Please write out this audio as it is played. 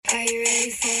Are you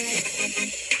ready for it?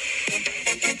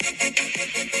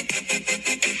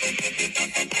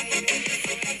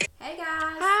 Hey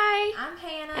guys. Hi. I'm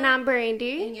Hannah. And I'm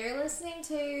Brandy. And you're listening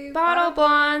to Bottle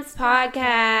Blondes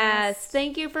Podcast.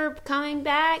 Thank you for coming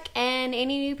back. And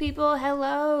any new people,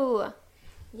 hello.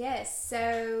 Yes,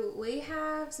 so we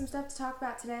have some stuff to talk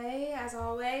about today, as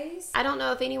always. I don't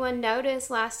know if anyone noticed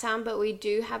last time, but we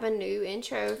do have a new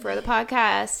intro for the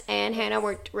podcast. And Hannah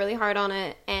worked really hard on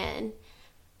it. And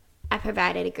I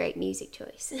provided a great music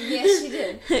choice. Yes, she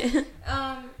did.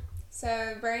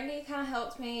 So Brandy kind of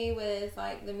helped me with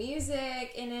like the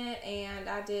music in it, and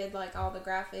I did like all the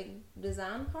graphic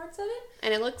design parts of it.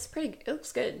 And it looks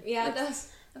good. Yeah, it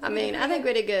does. I think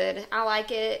we did good. I like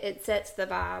it. It sets the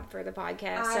vibe for the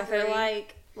podcast. I feel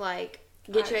like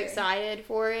get you excited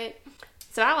for it.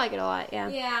 So I like it a lot, yeah.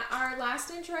 Yeah, our last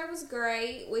intro was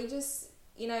great. We just,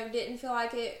 didn't feel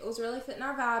like it was really fitting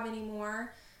our vibe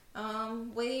anymore.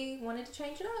 We wanted to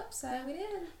change it up, so we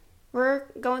did. We're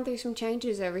going through some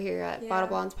changes over here at Bottle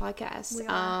Blondes Podcast. We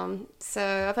are.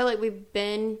 So I feel like we've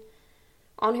been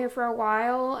on here for a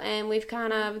while, and we've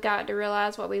kind of got to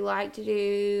realize what we like to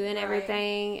do and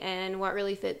everything, and what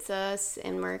really fits us,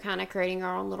 and we're kind of creating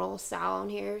our own little style on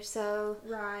here. So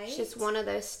it's just one of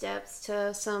those steps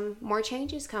to some more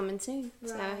changes coming soon. Right.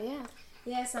 So yeah.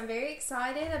 Yes, I'm very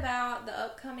excited about the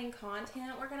upcoming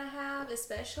content we're going to have,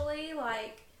 especially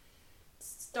like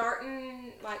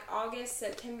starting like August,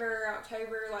 September,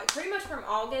 October, like pretty much from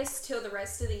August till the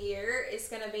rest of the year. It's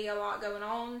going to be a lot going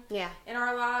on in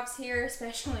our lives here,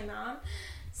 especially mine.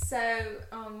 So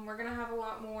we're going to have a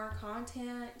lot more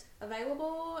content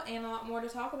available and a lot more to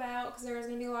talk about because there's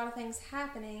going to be a lot of things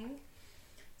happening.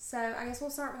 So I guess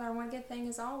we'll start with our one good thing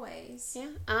as always. Yeah.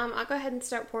 I'll go ahead and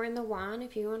start pouring the wine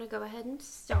if you want to go ahead and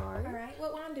start. All right.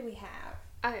 What wine do we have?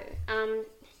 Oh,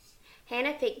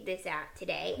 Hannah picked this out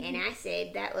today, and I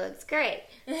said, that looks great.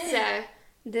 So,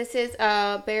 this is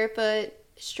Barefoot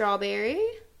Strawberry.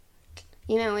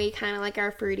 We kind of like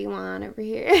our fruity wine over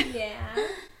here. Yeah.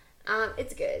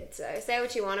 It's good, so say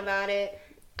what you want about it.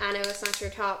 I know it's not your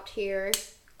top tier.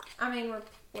 I mean,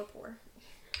 we're poor.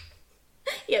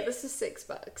 Yeah, this is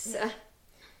 $6, so.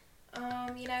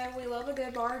 We love a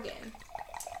good bargain.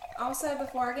 Also,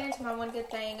 before I get into my one good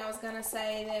thing, I was going to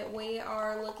say that we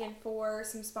are looking for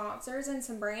some sponsors and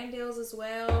some brand deals as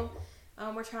well.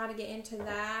 We're trying to get into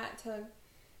that to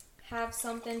have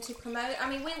something to promote. I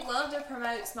mean, we love to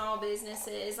promote small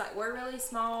businesses. Like, we're really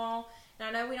small, and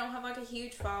I know we don't have, like, a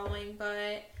huge following,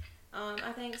 but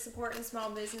I think supporting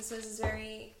small businesses is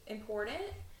very important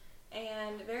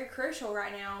and very crucial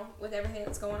right now with everything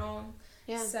that's going on.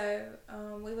 Yeah. So,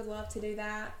 we would love to do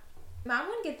that. My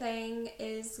one good thing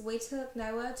is we took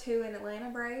Noah to an Atlanta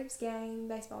Braves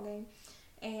baseball game,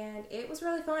 and it was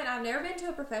really fun. I've never been to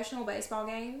a professional baseball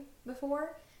game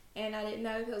before, and I didn't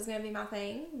know if it was going to be my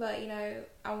thing, but,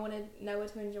 I wanted Noah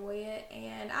to enjoy it,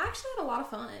 and I actually had a lot of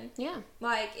fun. Yeah.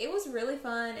 Like, it was really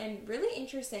fun and really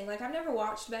interesting. Like, I've never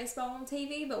watched baseball on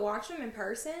TV, but watching them in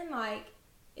person, like,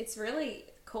 it's really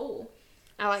cool.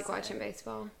 I like watching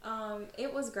baseball.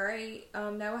 It was great.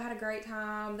 Noah had a great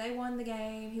time. They won the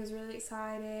game. He was really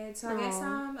excited. So I guess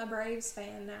I'm a Braves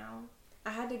fan now. I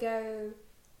had to go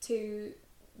to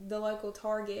the local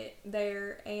Target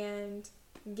there and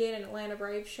get an Atlanta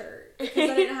Braves shirt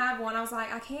because I didn't have one. I was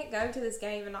like, I can't go to this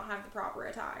game and not have the proper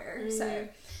attire. So,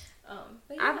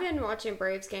 but yeah. I've been watching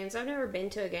Braves games. I've never been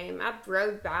to a game. I've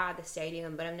rode by the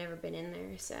stadium, but I've never been in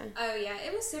there. So. Oh yeah,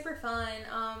 it was super fun.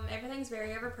 Everything's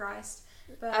very overpriced.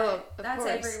 But that's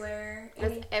course. Everywhere.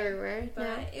 That's everywhere.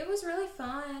 But it was really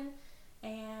fun,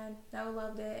 and Noah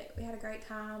loved it. We had a great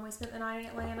time. We spent the night in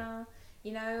Atlanta.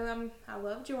 I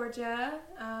love Georgia.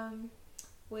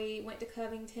 We went to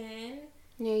Covington.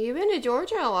 Yeah, you've been to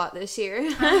Georgia a lot this year. I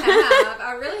have.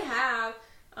 I really have.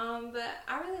 But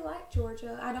I really like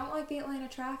Georgia. I don't like the Atlanta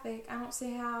traffic. I don't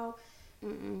see how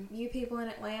you people in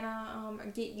Atlanta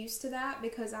get used to that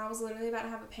because I was literally about to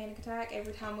have a panic attack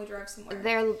every time we drove somewhere.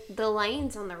 The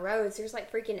lanes on the roads, there's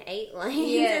like freaking 8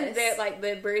 lanes. Yes. And like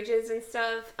the bridges and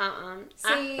stuff.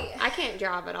 See, I can't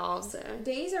drive at all, so.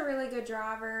 Dee's a really good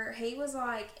driver. He was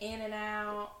like in and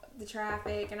out the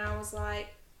traffic, and I was like,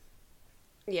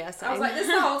 yes. I was like, this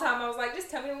the whole time. I was like, just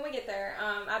tell me when we get there.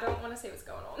 I don't want to see what's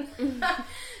going on.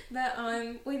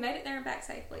 But we made it there and back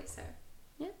safely, so.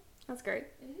 Yeah, that's great.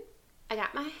 Mm-hmm. I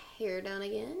got my hair done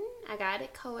again. I got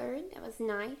it colored. That was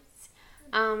nice.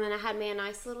 And I had me a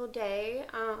nice little day.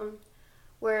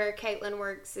 Where Caitlin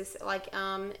works is like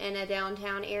in a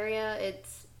downtown area.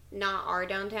 It's not our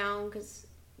downtown because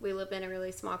we live in a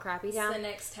really small, crappy town. It's the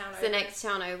next town over. It's the next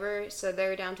town over. So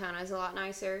their downtown is a lot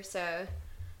nicer. So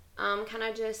kind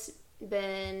of just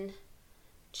been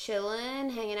chilling,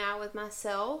 hanging out with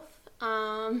myself.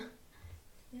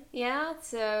 Yeah,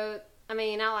 so, I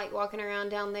mean, I like walking around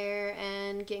down there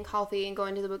and getting coffee and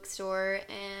going to the bookstore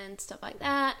and stuff like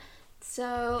that.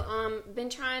 So, been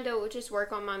trying to just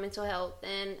work on my mental health,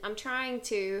 and I'm trying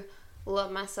to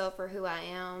love myself for who I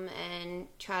am and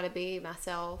try to be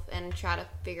myself and try to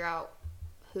figure out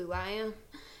who I am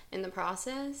in the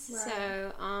process.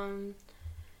 Right. So,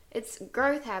 it's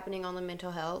growth happening on the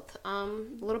mental health, a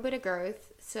little bit of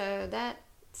growth, so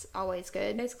that's always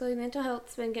good. Basically, mental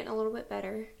health's been getting a little bit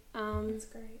better. That's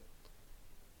great.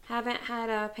 Haven't had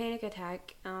a panic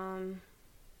attack in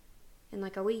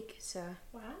like a week, so.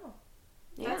 Wow.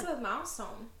 Yeah. That's a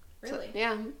milestone, really. So,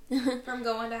 yeah. From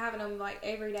going to having them like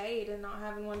every day to not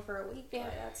having one for a week. Yeah.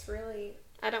 Like, that's really.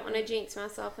 I don't want to jinx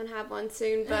myself and have one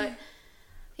soon, but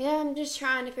yeah, I'm just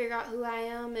trying to figure out who I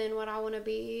am and what I want to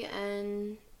be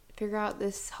and figure out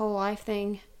this whole life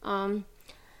thing.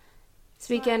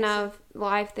 Speaking of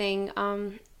life thing,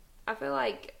 I feel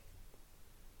like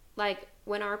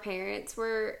when our parents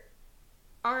were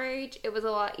our age, it was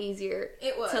a lot easier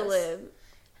to live.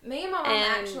 Me and my mom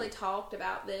actually talked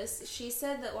about this. She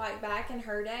said that, like, back in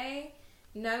her day,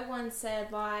 no one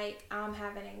said, like, I'm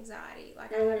having anxiety.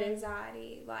 Like, I have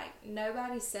anxiety. Like,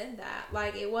 nobody said that.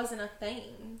 Like, it wasn't a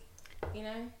thing, you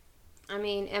know? I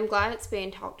mean, I'm glad it's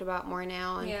being talked about more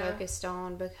now and focused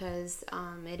on because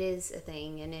it is a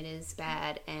thing and it is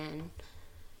bad and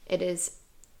it is,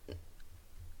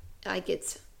 like,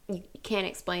 you can't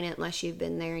explain it unless you've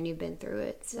been there and you've been through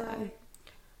it, so. Right.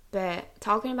 But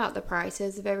talking about the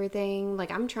prices of everything, like,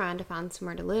 I'm trying to find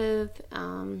somewhere to live,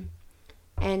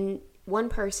 and one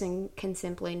person can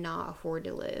simply not afford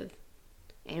to live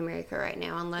in America right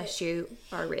now unless you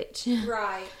are rich.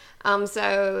 Right.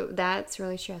 So that's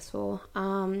really stressful.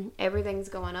 Everything's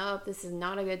going up. This is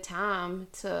not a good time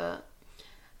to,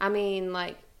 I mean,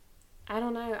 like, I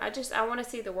don't know. I want to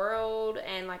see the world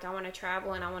and, like, I want to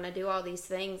travel and I want to do all these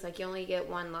things. Like, you only get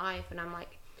one life, and I'm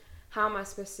like, how am I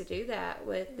supposed to do that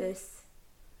with this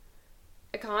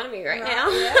economy right now?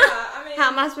 Yeah, I mean,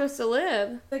 how am I supposed to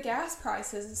live? The gas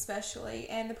prices especially,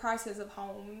 and the prices of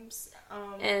homes.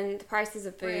 And the prices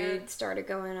of food started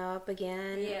going up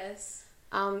again. Yes.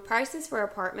 Prices for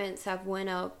apartments have went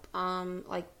up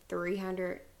like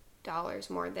 $300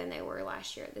 more than they were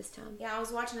last year at this time. Yeah, I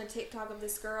was watching a TikTok of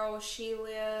this girl. She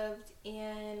lived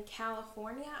in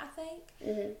California, I think.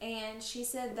 Mm-hmm. And she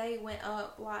said they went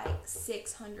up like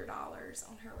 $600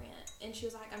 on her rent. And she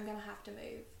was like, I'm going to have to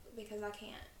move because I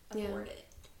can't afford it.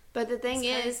 But the thing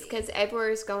is, because everywhere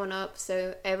is going up,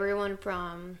 so everyone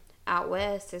from out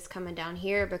west is coming down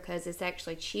here because it's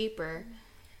actually cheaper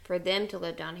for them to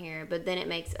live down here. But then it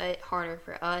makes it harder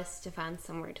for us to find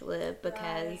somewhere to live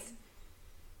because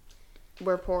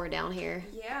we're poor down here.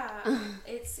 Yeah,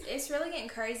 it's really getting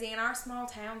crazy, and our small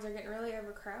towns are getting really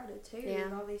overcrowded too. Yeah.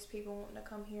 With all these people wanting to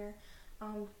come here.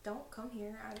 Don't come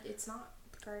here. It's not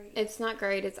great. It's not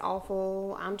great. It's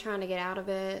awful. I'm trying to get out of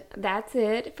it. That's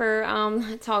it for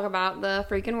talk about the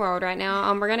freaking world right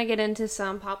now. We're gonna get into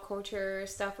some pop culture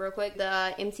stuff real quick.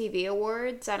 The MTV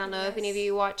Awards. I don't know if any of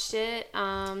you watched it.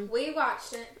 We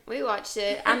watched it. We watched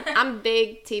it. I'm a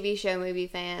big TV show movie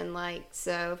fan, like,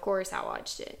 so of course I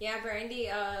watched it. Yeah,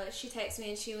 Brandy, she texted me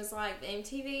and she was like, the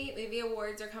MTV Movie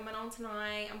Awards are coming on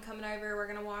tonight. I'm coming over. We're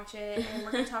gonna watch it and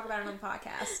we're gonna talk about it on the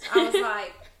podcast. I was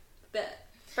like, bet.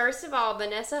 First of all,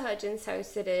 Vanessa Hudgens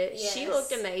hosted it. Yes. She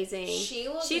looked amazing.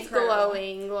 She's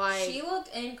glowing. Like, she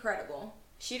looked incredible.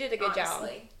 She did a good job.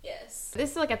 Yes.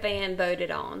 This is like a fan voted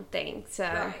on thing.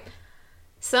 So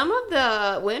some of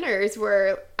the winners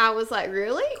were, I was like,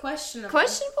 really? Questionable.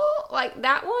 Like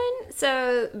that one.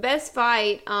 So best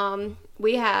fight,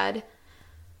 we had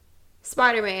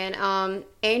Spider-Man,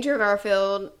 Andrew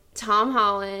Garfield, Tom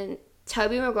Holland,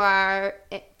 Tobey Maguire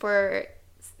for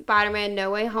Spider-Man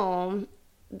No Way Home.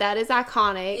 That is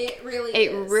iconic. It really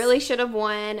is. It really should have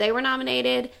won. They were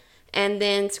nominated, and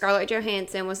then Scarlett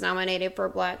Johansson was nominated for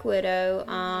Black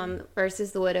Widow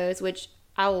versus the Widows, which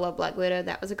I love Black Widow.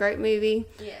 That was a great movie.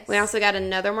 Yes. We also got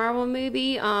another Marvel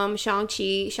movie,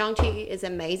 Shang-Chi. Shang-Chi is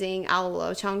amazing. I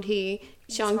love Shang-Chi.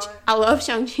 I love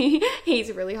Shang-Chi.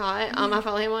 He's really hot. I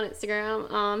follow him on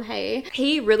Instagram. Hey,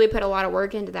 he really put a lot of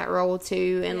work into that role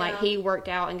too, and like he worked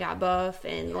out and got buff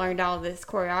and learned all of this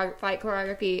fight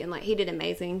choreography, and like he did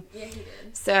amazing. Yeah, he did.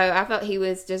 So I felt he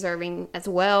was deserving as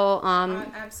well.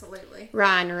 Absolutely.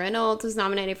 Ryan Reynolds was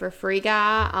nominated for Free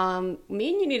Guy.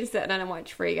 Me and you need to sit down and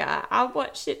watch Free Guy. I've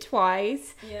watched it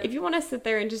twice. Yeah. If you want to sit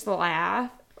there and just laugh.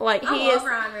 Like, I love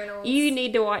Ryan Reynolds. You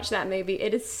need to watch that movie.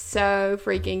 It is so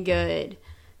freaking good.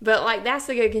 But, like, that's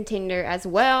a good contender as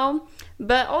well.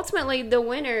 But ultimately, the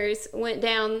winners went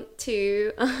down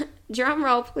to, drum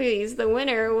roll please, the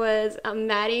winner was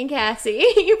Maddie and Cassie,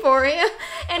 Euphoria.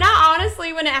 And I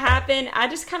honestly, when it happened, I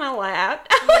just kind of laughed.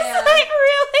 I was like,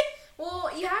 really?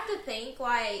 Well, you have to think,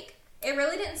 like, it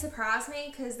really didn't surprise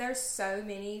me because there's so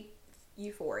many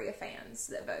Euphoria fans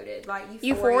that voted. Like,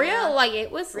 Euphoria, like,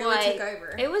 it was really like, took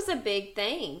over. It was a big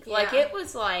thing. Yeah. Like, it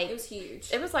was like, it was huge.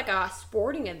 It was like a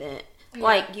sporting event. Yeah.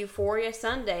 Like Euphoria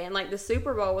Sunday, and like the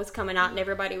Super Bowl was coming out, and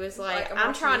everybody was like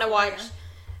I'm trying to watch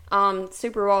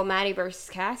Super Bowl Maddie versus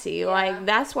Cassie. Yeah. Like,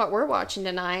 that's what we're watching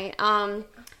tonight.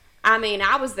 I mean,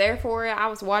 I was there for it. I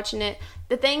was watching it.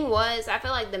 The thing was, I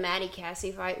feel like the Maddie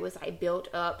Cassie fight was like built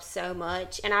up so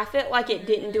much, and I felt like it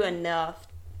didn't do enough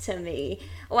to me.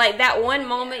 Like that one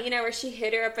moment, you know, where she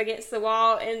hit her up against the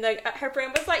wall, and her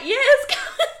friend was like, "Yes,"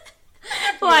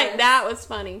 like that was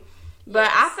funny.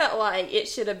 But I felt like it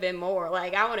should have been more.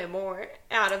 Like, I wanted more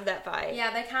out of that fight.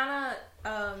 Yeah, they kind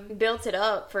of built it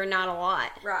up for not a lot.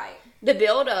 Right. The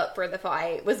build up for the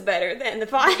fight was better than the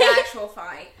fight. The actual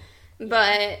fight.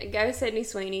 But go Sydney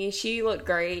Sweeney. She looked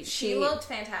great. She looked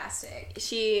fantastic.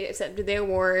 She accepted the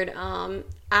award.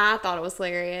 I thought it was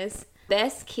hilarious.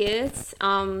 Best kiss.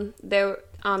 Tom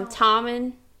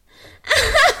and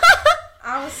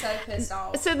I was so pissed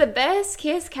off. So the best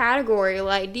kiss category,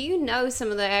 like, do you know some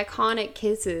of the iconic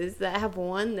kisses that have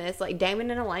won this? Like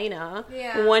Damon and Elena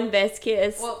won best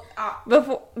kiss. Well,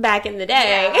 before back in the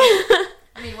day. Yeah.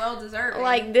 I mean, well deserved.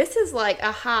 Like, this is like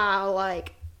a high,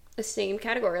 like, esteemed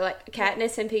category. Like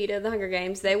Katniss and Peeta, the Hunger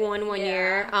Games, they won one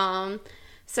year.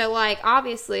 So like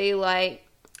obviously like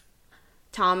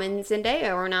Tom and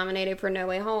Zendaya were nominated for No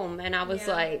Way Home, and I was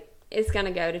like, it's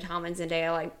gonna go to Tom and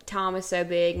Zendaya. Like, Tom is so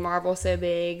big, Marvel's so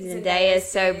big, Zendaya is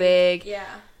so big. Yeah.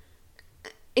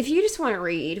 If you just want to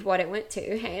read what it went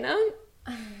to, Hannah.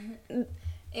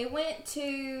 It went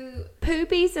to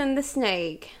Poopies and the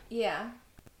Snake. Yeah.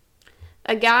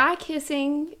 A guy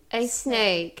kissing a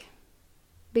snake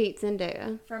beats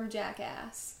Zendaya. From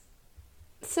Jackass.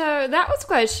 So that was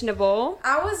questionable.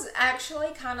 I was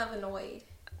actually kind of annoyed.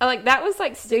 Like, that was,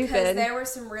 like, stupid. Because there were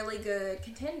some really good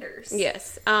contenders.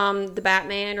 Yes. The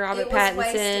Batman, Robert Pattinson,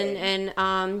 wasted.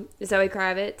 and Zoe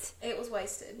Kravitz. It was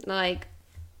wasted. Like,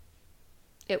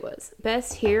 it was.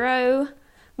 Best Hero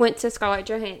went to Scarlett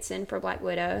Johansson for Black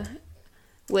Widow,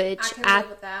 which I can live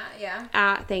with that, yeah.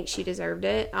 I think she deserved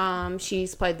it.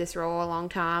 She's played this role a long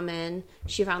time, and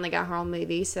she finally got her own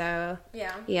movie, so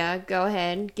yeah, go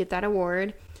ahead, get that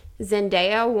award.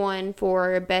 Zendaya won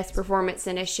for Best Performance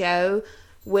in a Show,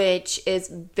 which is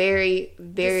very,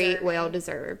 very well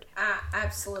deserved. I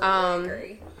absolutely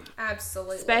agree.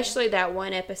 Absolutely. Especially that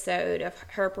one episode of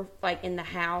her, like, in the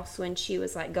house when she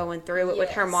was, like, going through it with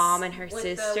her mom and her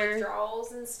sister. The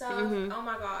withdrawals and stuff. Mm-hmm. Oh,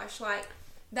 my gosh. Like,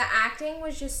 the acting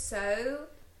was just so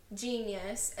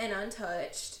genius and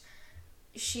untouched.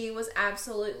 She was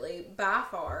absolutely, by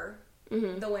far,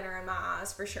 the winner in my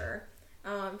eyes, for sure.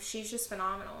 She's just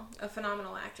phenomenal. A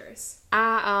phenomenal actress.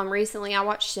 Recently I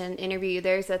watched an interview.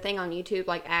 There's a thing on YouTube,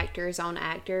 like Actors on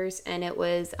Actors, and it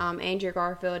was Andrew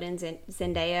Garfield and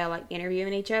Zendaya, like,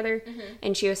 interviewing each other,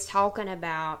 and she was talking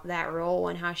about that role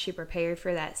and how she prepared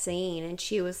for that scene, and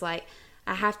she was like,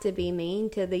 I have to be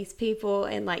mean to these people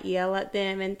and, like, yell at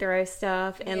them and throw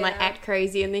stuff and like act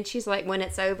crazy, and then she's like, when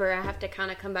it's over, I have to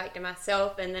kind of come back to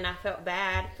myself. And then I felt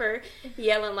bad for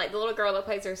yelling. Like, the little girl that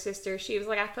plays her sister, she was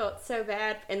like, I felt so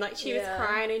bad, and like she was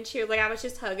crying, and she was like, I was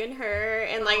just hugging her,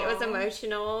 and like it was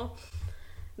emotional.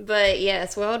 But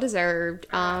yes, well deserved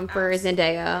for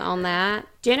Zendaya on that.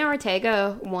 Jenna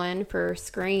Ortega won for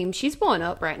Scream. She's blowing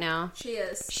up right now. She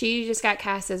is. She just got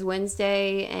cast as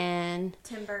Wednesday and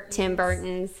Tim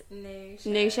Burton's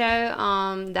new show.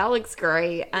 That looks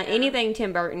great. Anything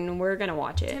Tim Burton, we're gonna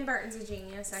watch it. Tim Burton's a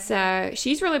genius. So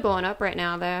she's really blowing up right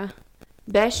now, though.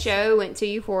 Best show went to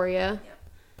Euphoria. Yep.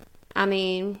 I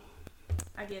mean,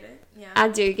 I get it. Yeah. I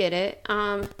do get it.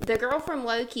 The girl from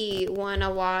Loki won a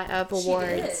lot of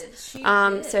awards. She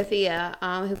did. Sophia,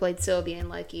 who played Sylvia in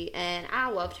Loki, and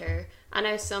I loved her. I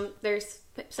know there's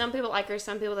some people like her,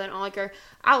 some people that don't like her.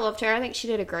 I loved her. I think she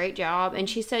did a great job, and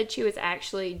she said she was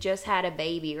actually just had a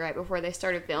baby right before they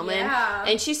started filming,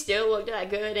 and she still looked that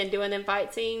good and doing them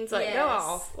fight scenes. Like, go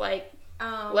off. Like,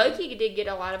 Loki did get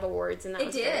a lot of awards, and that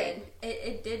was great.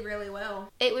 It did really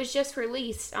well. It was just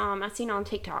released. I seen it on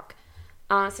TikTok.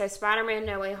 So Spider-Man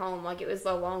No Way Home, like, it was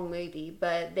a long movie,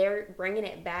 but they're bringing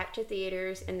it back to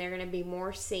theaters, and they're going to be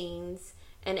more scenes,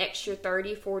 an extra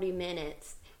 30-40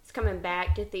 minutes. It's coming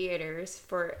back to theaters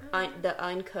for the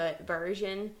uncut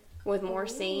version with more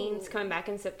scenes, coming back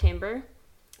in September.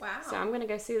 Wow. So I'm going to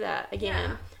go see that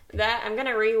again. that I'm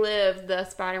gonna relive the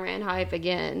Spider-Man hype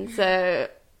again. So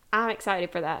I'm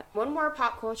excited for that. One more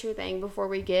pop culture thing before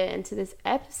we get into this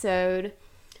episode.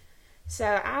 So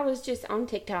I was just on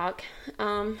TikTok.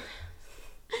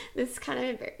 This is kind of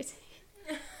embarrassing.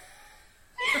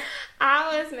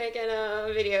 I was making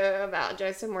a video about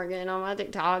Joseph Morgan on my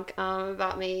TikTok,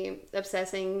 about me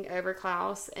obsessing over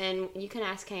Klaus, and you can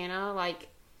ask Hannah, like,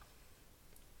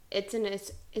 it's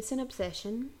an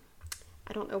obsession.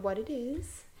 I don't know what it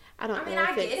is. I don't know if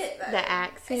I get it's it, though. the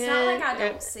accent. It's not like I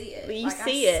don't see it. You like,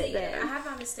 see it. I have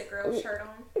my Mystic Girl shirt on.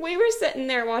 We were sitting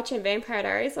there watching Vampire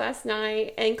Diaries last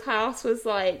night, and Klaus was,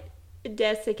 like,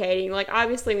 desiccating. Like,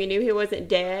 obviously we knew he wasn't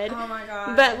dead. Oh, my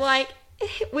God. But, like,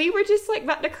 we were just, like,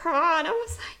 about to cry, and I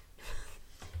was like...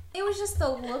 It was just the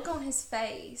look on his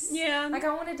face. Yeah. Like,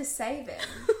 I wanted to save him.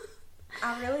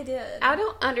 I really did. I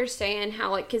don't understand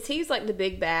how, like, because he's, like, the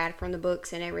big bad from the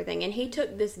books and everything, and he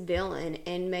took this villain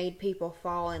and made people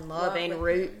fall in love and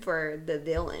root for the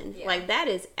villain. Yeah. Like, that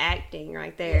is acting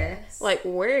right there. Yes. Like,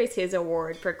 where is his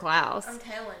award for Klaus? I'm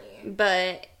telling you.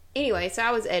 But, anyway, so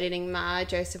I was editing my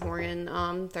Joseph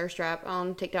Morgan thirst trap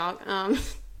on TikTok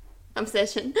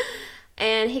obsession,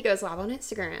 and he goes live on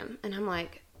Instagram, and I'm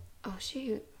like, oh,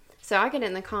 shoot. So I get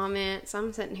in the comments,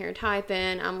 I'm sitting here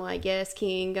typing, I'm like, yes,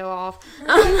 King, go off.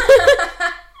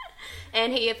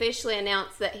 And he officially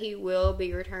announced that he will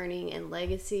be returning in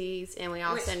Legacies, and we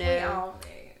also know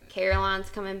Caroline's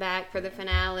coming back for the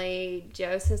finale,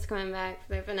 Joseph's coming back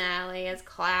for the finale as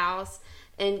Klaus,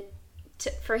 and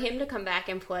for him to come back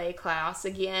and play Klaus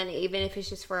again, even if it's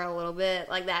just for a little bit,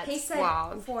 like, that's he said,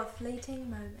 wild. For a fleeting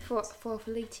moment. For a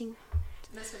fleeting.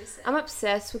 That's what he said. I'm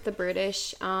obsessed with the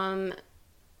British.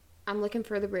 I'm looking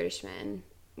for the British man.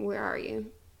 Where are you?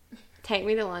 Take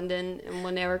me to London and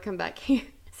we'll never come back here.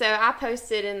 So I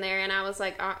posted in there and I was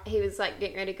like, he was like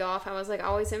getting ready to go off. I was like,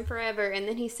 always and forever. And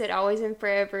then he said, always and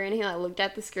forever. And he like looked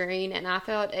at the screen and I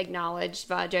felt acknowledged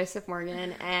by Joseph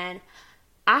Morgan. And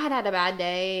I had a bad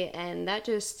day and that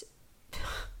just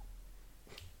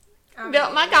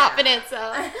built my confidence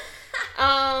up.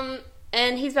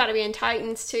 And he's about to be in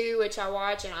Titans too, which I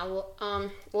watch, and I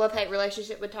love-hate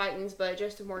relationship with Titans, but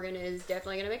Joseph Morgan is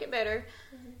definitely going to make it better.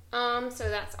 Mm-hmm. So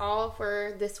that's all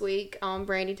for this week.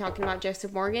 Brandy talking about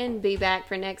Joseph Morgan. Be back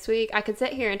for next week. I could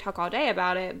sit here and talk all day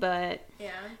about it, but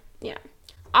yeah.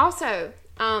 Also,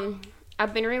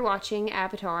 I've been rewatching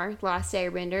Avatar: The Last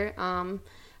Airbender.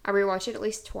 I rewatch it at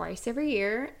least twice every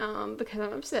year because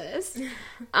I'm obsessed.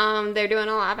 They're doing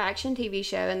a live-action TV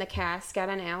show, and the cast got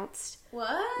announced.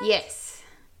 What? Yes.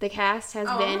 The cast has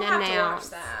been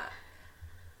announced. To watch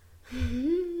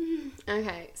that.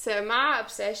 Okay, so my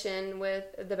obsession with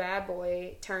the bad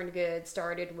boy turned good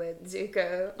started with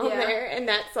Zuko on there, and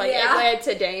that's like, it led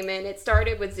to Damon. It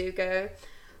started with Zuko.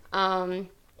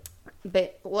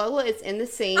 But Lola is in the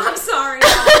scene. I'm sorry.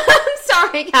 I'm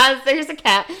sorry, guys. There's a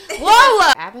cat.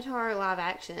 Lola! Avatar live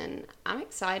action. I'm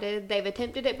excited. They've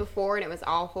attempted it before and it was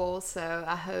awful, so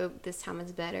I hope this time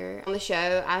is better. On the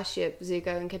show, I ship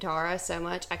Zuko and Katara so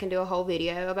much. I can do a whole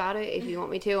video about it if you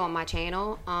want me to on my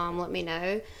channel. Let me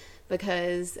know,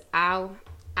 because I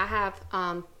have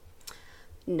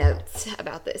notes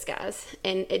about this, guys.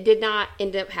 And it did not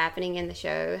end up happening in the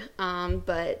show,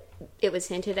 but it was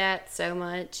hinted at so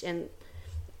much, and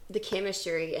the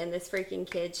chemistry in this freaking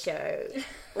kids show,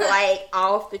 like,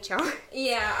 off the chart.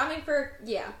 Yeah, I mean,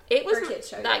 it was for a kids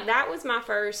show. Like, that was my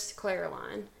first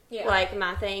Caroline. Yeah. Like,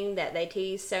 my thing that they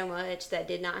teased so much that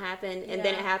did not happen, and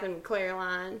then it happened with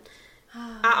Caroline.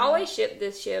 I always ship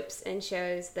the ships and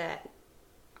shows that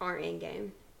aren't in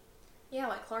game. Yeah,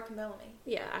 like Clark and Bellamy.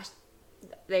 Yeah,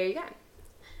 there you go.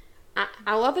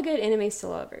 I love a good enemies to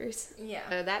lovers. Yeah.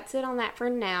 So that's it on that for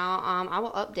now. I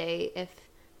will update if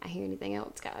I hear anything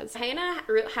else, guys. Hannah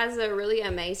has a really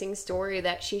amazing story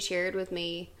that she shared with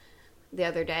me the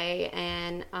other day,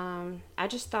 and I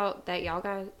just thought that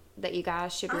you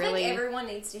guys should really. I think everyone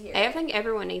needs to hear. I think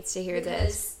everyone needs to hear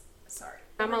this. Sorry.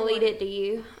 I'm gonna lead it to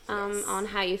you on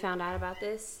how you found out about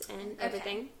this and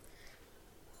everything.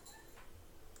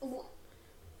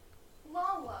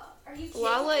 Lola, are you kidding?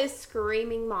 Lola is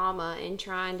screaming mama and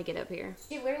trying to get up here.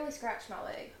 She literally scratched my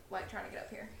leg, like, trying to get up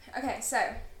here. Okay,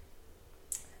 so,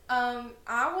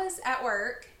 I was at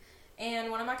work,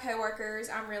 and one of my coworkers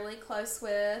I'm really close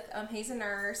with, he's a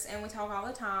nurse, and we talk all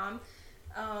the time.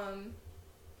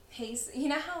 He's, you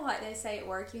know how, like, they say at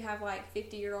work you have, like,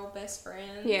 50-year-old best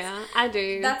friends? Yeah, I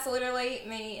do. That's literally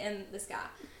me and this guy.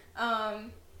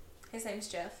 His name's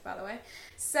Jeff, by the way.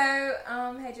 So,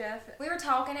 hey Jeff. We were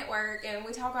talking at work, and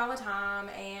we talk all the time,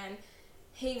 and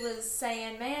he was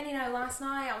saying, man, you know, last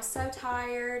night I was so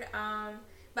tired,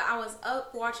 but I was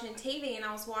up watching TV, and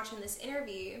I was watching this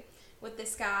interview with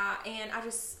this guy, and I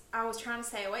was trying to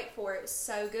stay awake for it. It was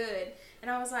so good. And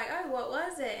I was like, oh, what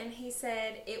was it? And he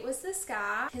said, it was this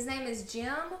guy. His name is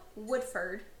Jim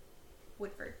Woodford.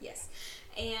 Woodford, yes.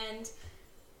 And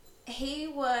he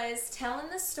was telling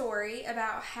the story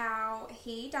about how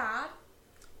he died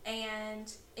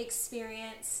and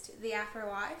experienced the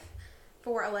afterlife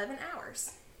for 11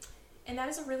 hours. And that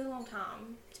is a really long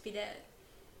time to be dead.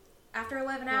 After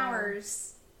 11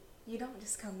 hours, you don't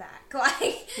just come back.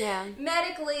 Like,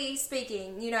 medically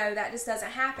speaking, that just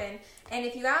doesn't happen. And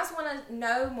if you guys want to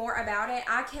know more about it,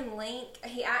 I can link.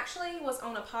 He actually was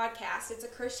on a podcast. It's a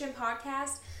Christian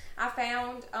podcast. I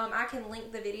found, I can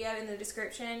link the video in the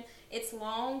description. It's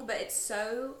long, but it's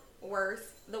so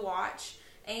worth the watch.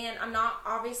 And I'm not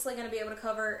obviously going to be able to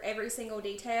cover every single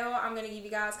detail. I'm going to give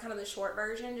you guys kind of the short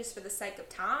version just for the sake of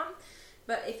time.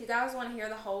 But if you guys want to hear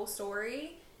the whole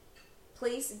story,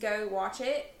 please go watch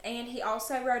it. And he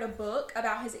also wrote a book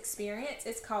about his experience.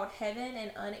 It's called Heaven: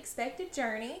 An Unexpected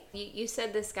Journey. You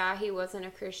said this guy, he wasn't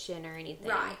a Christian or anything.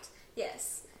 Right.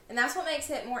 Yes. And that's what makes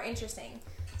it more interesting.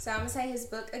 So I'm going to say his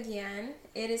book again.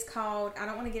 It is called, I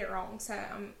don't want to get it wrong, so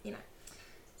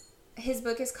his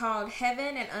book is called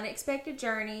Heaven: An Unexpected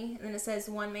Journey. And then it says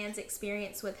One Man's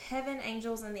Experience with Heaven,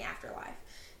 Angels, and the Afterlife.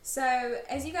 So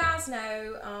as you guys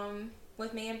know,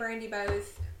 with me and Brandy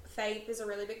both, faith is a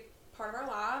really big part of our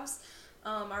lives.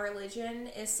 Our religion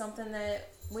is something that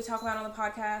we talk about on the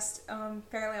podcast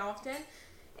fairly often.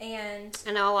 And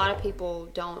I know a lot of people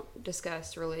don't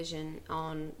discuss religion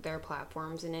on their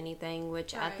platforms and anything,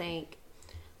 which I think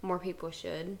more people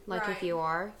should. Like, if you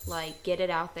are, like, get it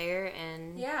out there.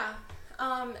 And yeah.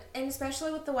 And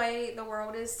especially with the way the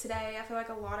world is today, I feel like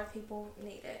a lot of people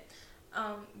need it.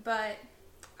 But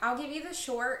I'll give you the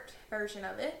short version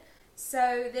of it.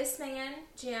 So this man,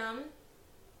 Jim,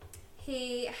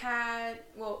 he had,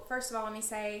 well, first of all, let me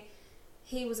say,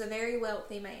 he was a very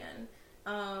wealthy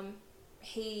man.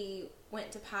 He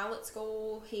went to pilot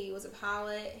school. He was a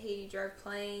pilot. He drove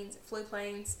planes, flew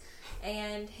planes,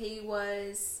 and he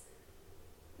was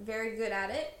very good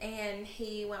at it. And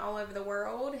he went all over the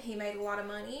world. He made a lot of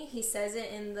money. He says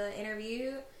it in the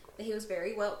interview that he was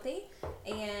very wealthy,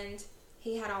 and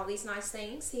he had all these nice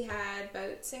things. He had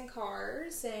boats and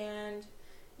cars, and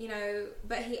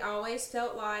but he always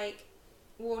felt like,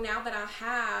 well, now that I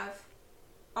have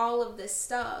all of this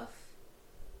stuff,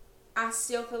 I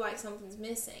still feel like something's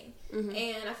missing. Mm-hmm.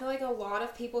 And I feel like a lot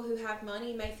of people who have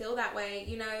money may feel that way.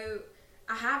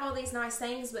 I have all these nice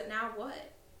things, but now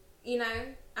what?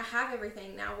 I have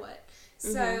everything, now what?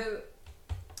 Mm-hmm. So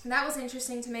that was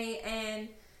interesting to me. And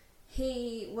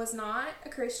he was not a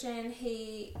Christian.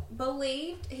 He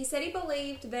said he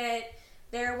believed that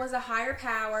there was a higher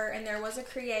power and there was a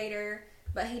creator,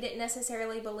 but he didn't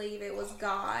necessarily believe it was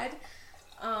God.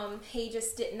 He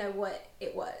just didn't know what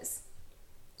it was.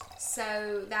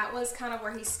 So that was kind of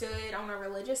where he stood on a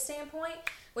religious standpoint,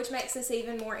 which makes this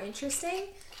even more interesting.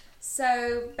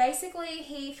 So basically,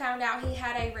 he found out he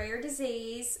had a rare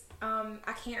disease.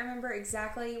 I can't remember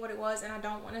exactly what it was, and I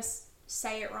don't want to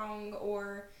say it wrong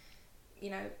or,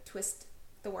 twist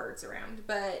the words around.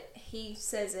 But he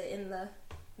says it in the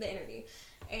interview.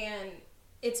 And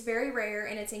it's very rare,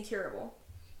 and it's incurable.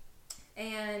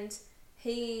 And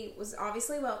he was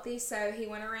obviously wealthy, so he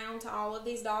went around to all of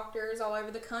these doctors all over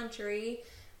the country,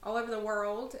 all over the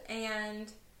world,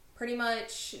 and pretty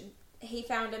much he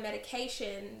found a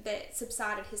medication that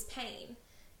subsided his pain,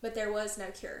 but there was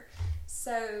no cure.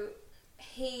 So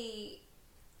he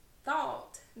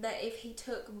thought that if he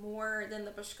took more than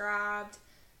the prescribed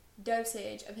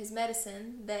dosage of his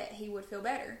medicine, that he would feel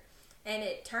better. And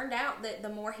it turned out that the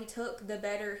more he took, the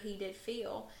better he did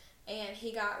feel. And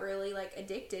he got really,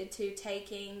 addicted to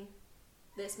taking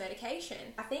this medication.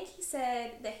 I think he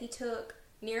said that he took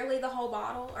nearly the whole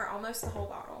bottle, or almost the whole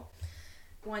bottle,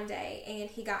 one day. And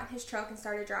he got in his truck and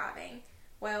started driving.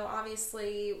 Well,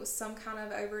 obviously, it was some kind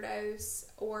of overdose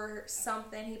or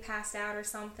something. He passed out or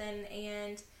something,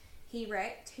 and he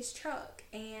wrecked his truck.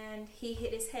 And he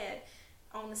hit his head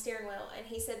on the steering wheel. And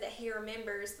he said that he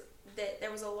remembers that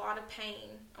there was a lot of pain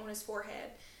on his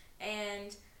forehead.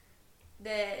 And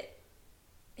that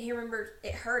he remembered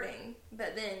it hurting,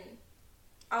 but then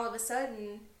all of a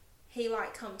sudden he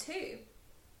come to,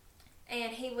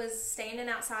 and he was standing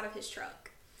outside of his truck,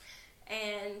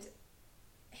 and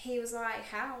he was like,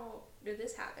 how did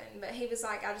this happen? But he was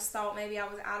like, I just thought maybe I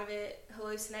was out of it,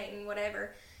 hallucinating,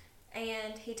 whatever.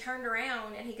 And he turned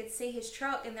around and he could see his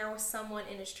truck, and there was someone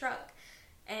in his truck,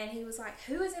 and he was like,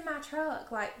 who is in my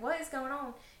truck? What is going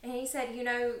on? And he said,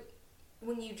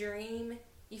 when you dream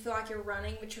you feel like you're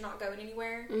running, but you're not going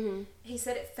anywhere. Mm-hmm. He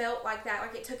said it felt like that.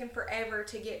 Like, it took him forever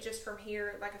to get just from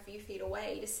here, like, a few feet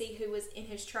away to see who was in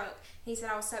his truck. He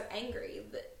said, I was so angry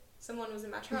that someone was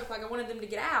in my truck. Like, I wanted them to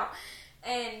get out.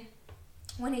 And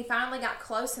when he finally got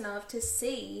close enough to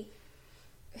see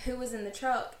who was in the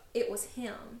truck, it was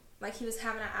him. Like, he was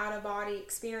having an out-of-body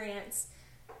experience,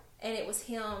 and it was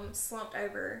him slumped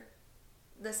over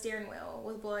the steering wheel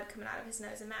with blood coming out of his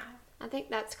nose and mouth. I think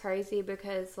that's crazy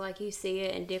because, like, you see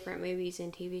it in different movies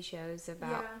and TV shows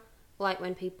about, like,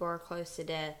 when people are close to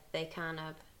death, they kind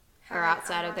of are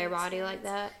outside of their body like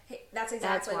that. That's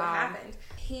exactly what happened.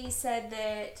 He said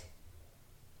that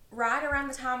right around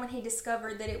the time when he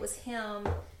discovered that it was him,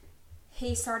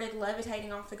 he started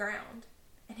levitating off the ground.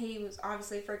 And he was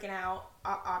obviously freaking out.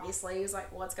 Obviously, he was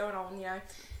like, what's going on, you know?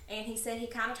 And he said he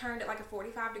kind of turned at like a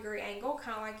 45-degree angle,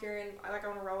 kind of like you're in, like,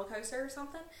 on a roller coaster or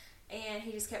something. And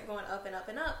he just kept going up and up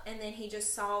and up. And then he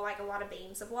just saw, like, a lot of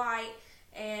beams of light.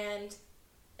 And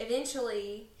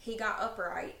eventually, he got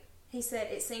upright. He said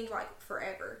it seemed like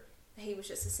forever that he was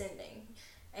just ascending.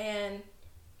 And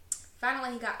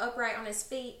finally, he got upright on his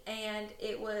feet. And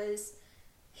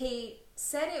he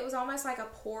said it was almost like a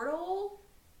portal.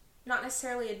 Not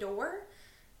necessarily a door,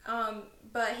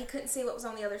 but he couldn't see what was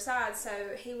on the other side, so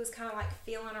he was kind of like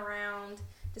feeling around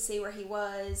to see where he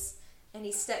was, and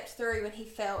he stepped through, and he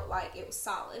felt like it was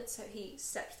solid, so he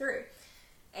stepped through.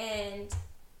 And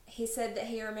he said that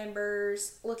he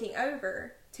remembers looking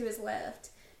over to his left,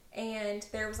 and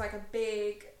there was like a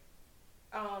big,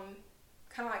 kind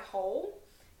of like hole.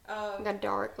 Like a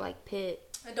dark, like,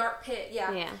 pit. A dark pit,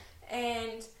 yeah. Yeah.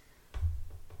 And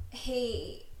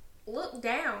he looked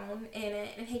down in it,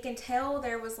 and he can tell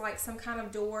there was like some kind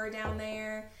of door down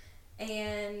there.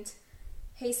 And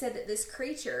he said that this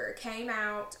creature came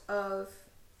out of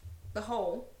the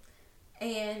hole,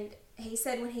 and he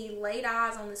said when he laid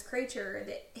eyes on this creature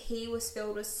that he was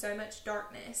filled with so much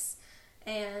darkness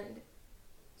and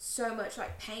so much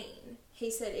like pain. He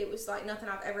said it was like nothing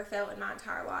I've ever felt in my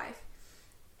entire life,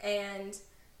 and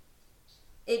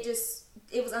it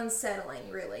was unsettling,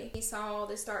 really. He saw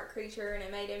this dark creature, and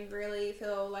it made him really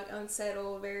feel, like,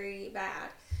 unsettled, very bad.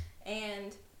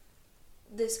 And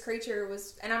this creature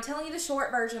was, and I'm telling you the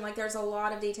short version, like, there's a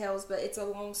lot of details, but it's a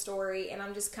long story, and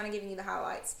I'm just kind of giving you the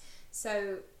highlights.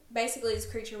 So, basically, this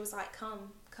creature was like,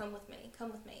 come with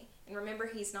me. And remember,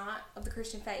 he's not of the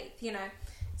Christian faith, you know.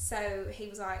 So, he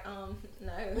was like, no,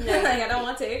 like, I don't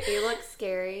want to. He looked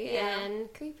scary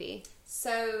and creepy.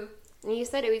 So, and you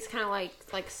said it was kind of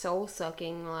like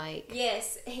soul-sucking, like...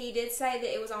 Yes, he did say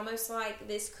that it was almost like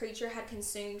this creature had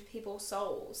consumed people's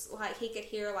souls. Like, he could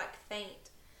hear, like, faint,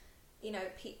 you know,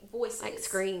 voices. Like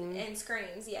screams. And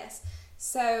screams, yes.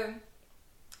 So,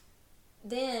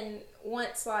 then,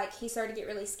 once, like, he started to get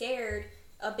really scared,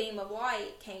 a beam of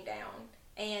light came down,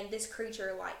 and this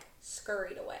creature, like,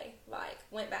 scurried away. Like,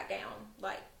 went back down,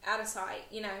 like, out of sight,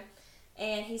 you know.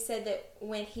 And he said that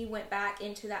when he went back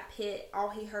into that pit, all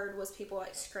he heard was people,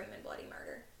 like, screaming bloody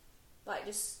murder. Like,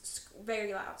 just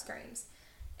very loud screams.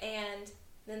 And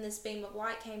then this beam of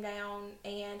light came down,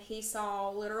 and he saw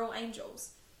literal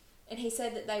angels. And he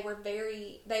said that they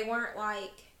weren't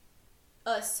like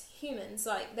us humans.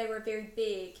 Like, they were very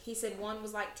big. He said one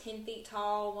was, like, 10 feet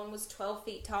tall, one was 12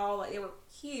 feet tall. Like, they were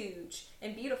huge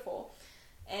and beautiful.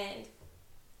 And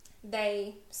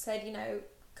they said, you know,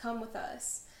 come with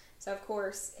us. So, of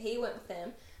course, he went with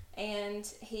them,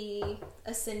 and he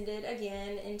ascended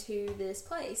again into this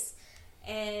place.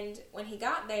 And when he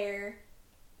got there,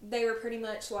 they were pretty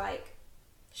much, like,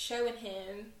 showing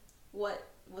him what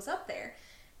was up there.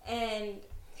 And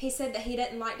he said that he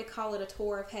didn't like to call it a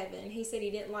tour of heaven. He said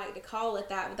he didn't like to call it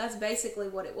that, but that's basically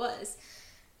what it was.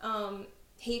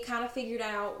 He kind of figured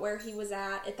out where he was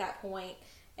at that point,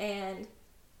 and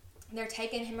they're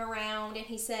taking him around, and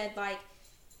he said, like,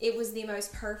 it was the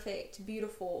most perfect,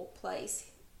 beautiful place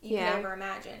you could ever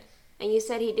imagine. And you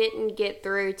said he didn't get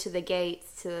through to the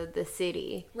gates to the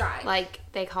city. Right. Like,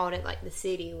 they called it, like, the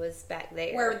city was back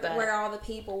there. Where all the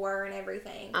people were and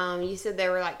everything. You said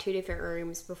there were, like, 2 different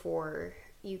rooms before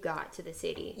you got to the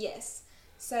city. Yes.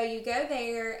 So you go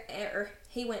there, or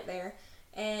he went there,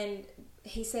 and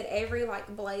he said every,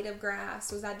 like, blade of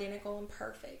grass was identical and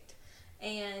perfect.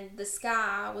 And the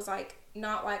sky was, like,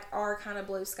 not like our kind of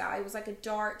blue sky. It was like a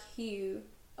dark hue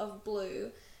of blue,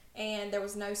 and there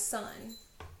was no sun.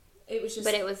 It was just...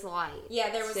 But it was light. Yeah,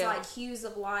 there was, like, hues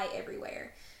of light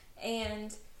everywhere.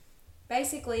 And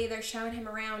basically, they're showing him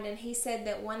around, and he said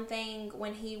that one thing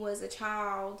when he was a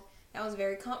child that was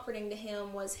very comforting to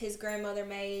him was his grandmother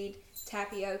made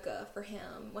tapioca for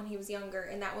him when he was younger,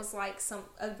 and that was like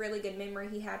a really good memory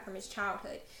he had from his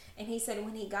childhood. And he said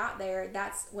when he got there,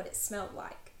 that's what it smelled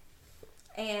like.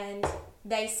 And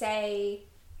they say,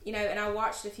 you know, and I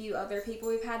watched a few other people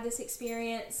who've had this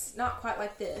experience, not quite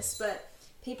like this, but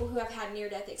people who have had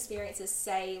near-death experiences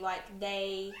say like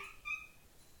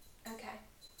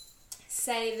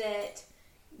say that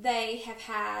they have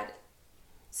had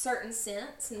certain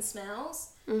scents and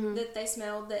smells that they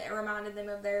smelled that reminded them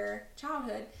of their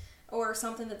childhood or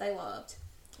something that they loved.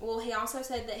 Well, he also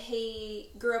said that he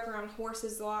grew up around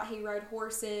horses a lot. He rode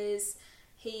horses.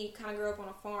 He kind of grew up on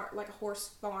a farm, like a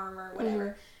horse farm or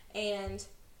whatever. And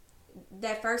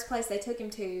the first place they took him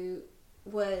to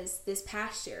was this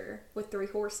pasture with 3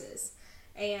 horses.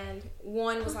 And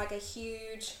one was like a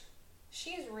huge...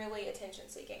 She is really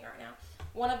attention-seeking right now.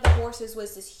 One of the horses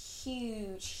was this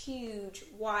huge,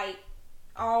 white,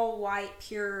 all-white,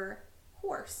 pure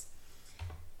horse.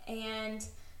 And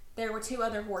there were 2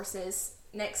 other horses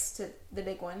next to the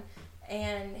big one.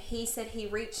 And he said he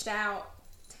reached out.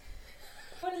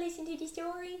 Want to listen to the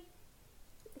story?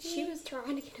 She was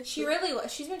trying to get up She really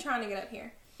was. She's been trying to get up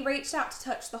here. He reached out to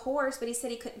touch the horse, but he said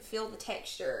he couldn't feel the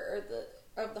texture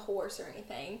of the horse or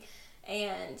anything.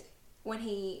 And when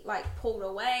he like pulled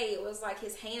away, it was like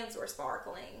his hands were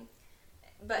sparkling,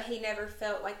 but he never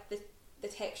felt like the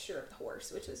texture of the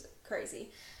horse, which was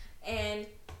crazy. And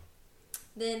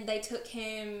then they took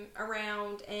him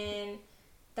around and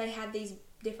they had these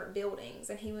different buildings,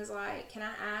 and he was like, can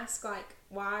I ask, like,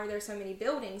 why are there so many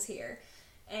buildings here?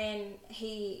 And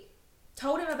he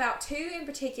told him about 2 in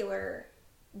particular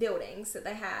buildings that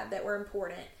they had that were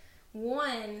important.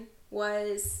 One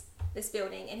was this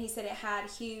building, and he said it had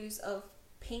hues of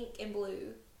pink and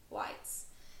blue lights.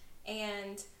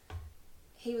 And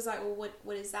he was like, well,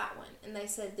 what is that one? And they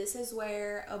said, this is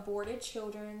where aborted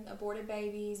children, aborted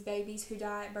babies who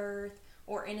die at birth,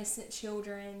 or innocent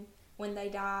children, when they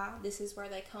die, this is where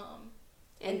they come.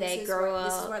 And they grow up.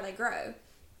 This is where they grow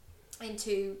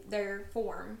into their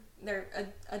form, their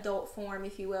adult form,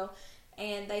 if you will.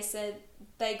 And they said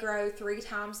they grow 3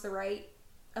 times the rate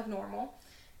of normal.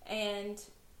 And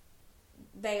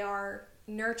they are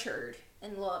nurtured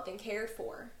and loved and cared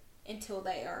for until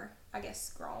they are, I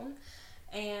guess, grown.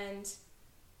 And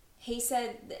he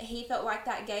said that he felt like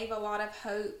that gave a lot of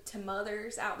hope to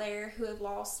mothers out there who have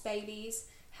lost babies,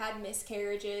 had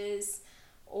miscarriages,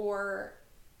 or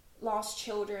lost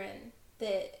children,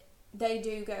 that they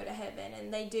do go to heaven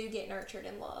and they do get nurtured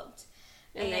and loved.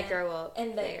 And they grow up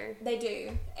and there. They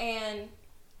do. And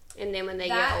then when they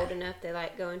get old enough, they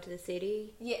like go into the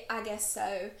city. Yeah, I guess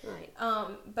so. Right.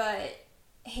 But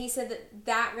he said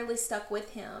that really stuck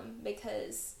with him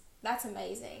because that's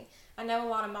amazing. I know a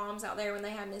lot of moms out there, when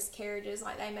they have miscarriages,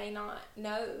 like, they may not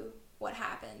know what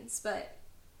happens, but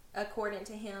according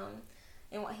to him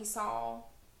and what he saw,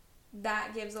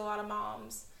 that gives a lot of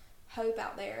moms hope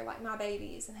out there, like my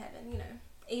baby's in heaven, you know.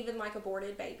 Even like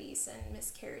aborted babies and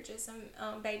miscarriages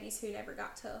and babies who never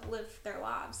got to live their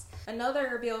lives.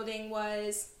 Another building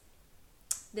was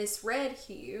this red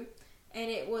hue, and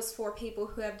it was for people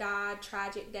who have died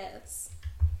tragic deaths.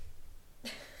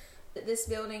 This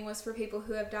building was for people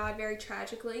who have died very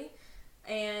tragically,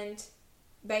 and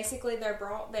basically they're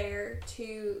brought there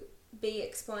to be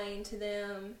explained to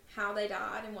them how they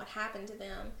died and what happened to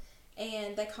them,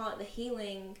 and they call it the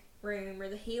healing room or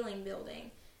the healing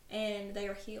building. And they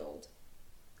are healed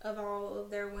of all of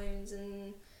their wounds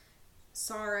and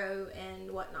sorrow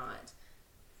and whatnot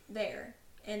there.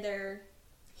 And they're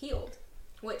healed,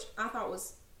 which I thought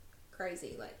was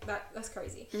crazy. Like, that's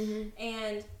crazy. Mm-hmm.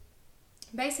 And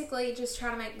basically, just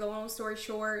trying to make the long story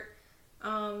short,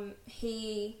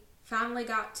 he finally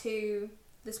got to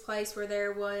this place where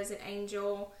there was an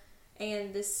angel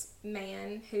and this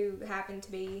man who happened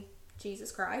to be Jesus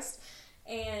Christ.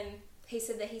 And he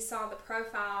said that he saw the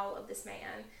profile of this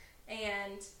man,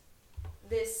 and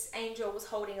this angel was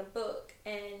holding a book,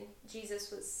 and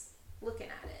Jesus was looking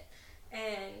at it.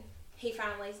 And he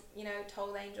finally,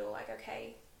 told the angel, like,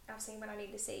 okay, I've seen what I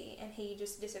need to see. And he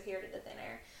just disappeared into thin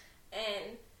air.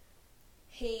 And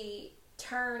he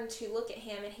turned to look at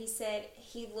him, and he said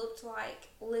he looked like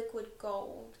liquid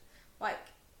gold, like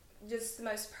just the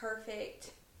most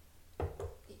perfect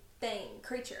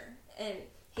creature. And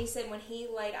he said when he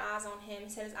laid eyes on him, he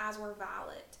said his eyes were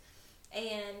violet.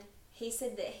 And he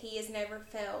said that he has never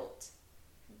felt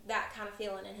that kind of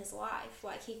feeling in his life.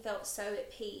 Like, he felt so at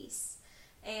peace.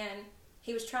 And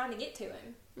he was trying to get to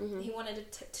him. Mm-hmm. He wanted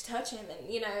to touch him,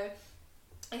 and,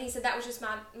 and he said that was just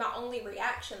my only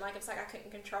reaction. Like, it's like I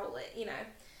couldn't control it,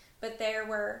 But there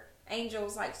were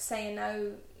angels like saying,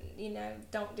 no,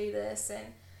 don't do this. And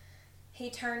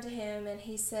he turned to him and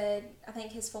he said, I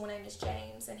think his full name is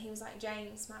James. And he was like,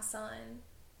 James, my son,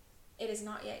 it is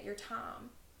not yet your time.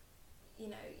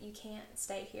 You can't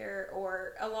stay here,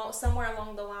 or somewhere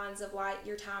along the lines of like,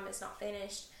 your time is not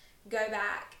finished. Go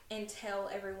back and tell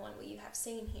everyone what you have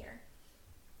seen here.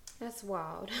 That's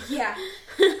wild. Yeah.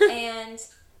 And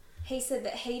he said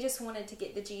that he just wanted to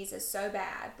get to Jesus so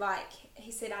bad. Like,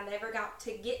 he said, I never got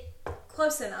to get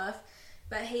close enough,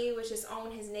 but he was just on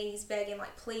his knees begging,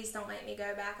 like, please don't make me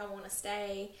go back. I want to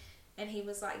stay. And he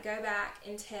was like, go back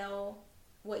and tell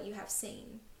what you have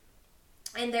seen.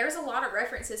 And there's a lot of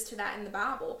references to that in the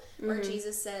Bible where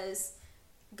Jesus says,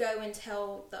 go and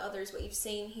tell the others what you've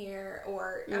seen here.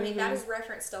 Or, I mean, that is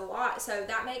referenced a lot. So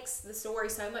that makes the story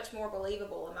so much more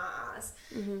believable in my eyes.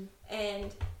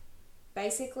 And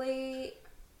basically,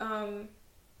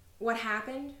 what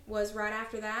happened was right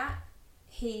after that,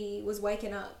 he was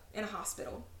waking up in a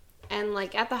hospital. And,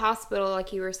 like, at the hospital,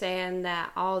 like you were saying,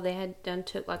 that all they had done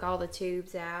took, like, all the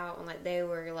tubes out, and, like, they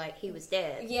were, like, he was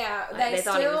dead. Yeah. Like, they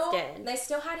thought he was dead. They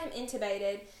still had him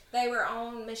intubated. They were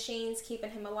on machines keeping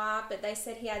him alive, but they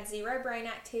said he had zero brain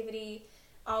activity.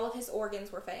 All of his organs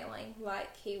were failing.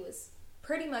 Like, he was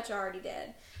pretty much already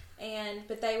dead.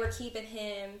 But they were keeping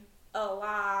him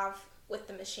alive with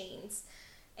the machines.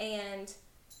 And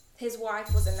his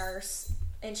wife was a nurse,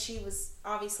 and she was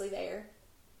obviously there.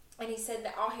 And he said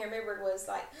that all he remembered was,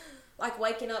 like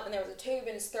waking up and there was a tube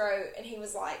in his throat. And he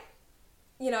was like,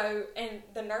 and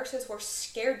the nurses were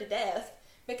scared to death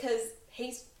because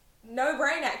he's no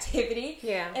brain activity.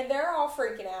 Yeah. And they're all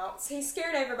freaking out. So he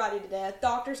scared everybody to death.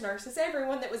 Doctors, nurses,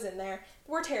 everyone that was in there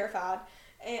were terrified.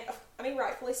 And, I mean,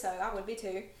 rightfully so. I would be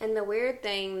too. And the weird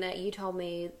thing that you told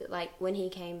me, like, when he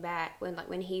came back,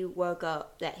 when he woke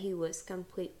up, that he was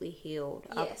completely healed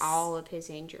of all of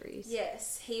his injuries.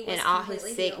 Yes, he was, and all his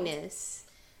sickness.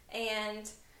 Healed.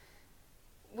 And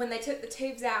when they took the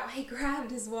tubes out, he grabbed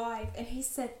his wife and he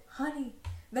said, honey,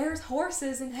 there's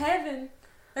horses in heaven.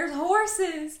 There's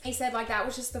horses. He said, like, that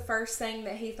was just the first thing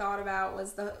that he thought about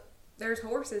was there's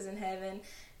horses in heaven.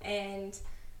 And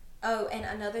and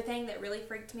another thing that really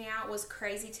freaked me out, was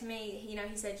crazy to me. He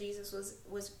said Jesus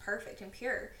was perfect and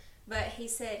pure. But he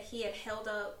said he had held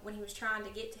up, when he was trying to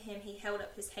get to him, he held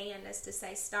up his hand as to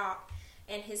say stop.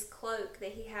 And his cloak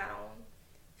that he had on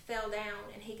fell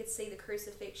down, and he could see the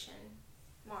crucifixion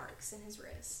marks in his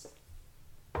wrist.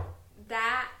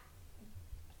 That,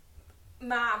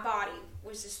 my body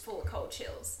was just full of cold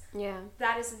chills. Yeah.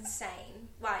 That is insane.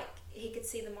 Like, he could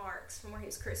see the marks from where he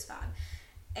was crucified.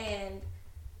 And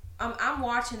I'm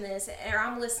watching this, or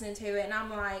I'm listening to it, and I'm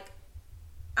like,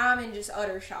 I'm in just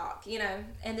utter shock,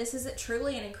 And this is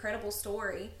truly an incredible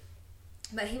story.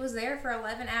 But he was there for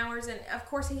 11 hours, and of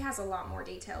course he has a lot more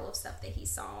detail of stuff that he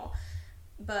saw.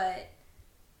 But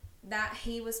that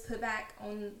he was put back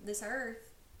on this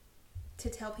earth to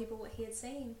tell people what he had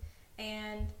seen.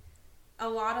 And a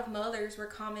lot of mothers were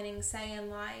commenting,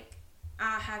 saying, like,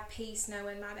 I have peace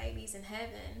knowing my baby's in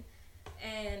heaven.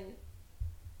 And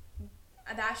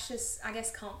that's just, I guess,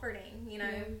 comforting,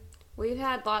 Yeah. We've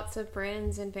had lots of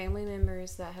friends and family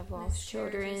members that have lost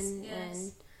children, yes.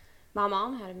 And my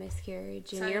mom had a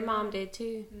miscarriage, and So your mom did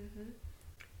too.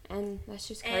 And that's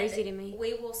just crazy to me.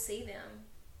 We will see them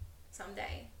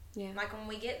someday. Yeah. Like, when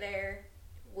we get there,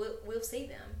 we'll see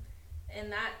them.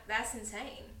 And that's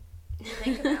insane to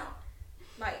think about.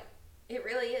 Like, it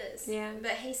really is. Yeah.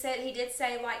 But he did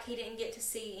say, like, he didn't get to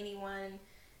see anyone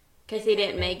because he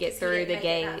didn't make it through the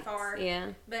gates. Yeah.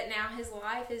 But now his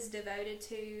life is devoted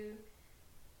to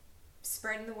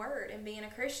spreading the word and being a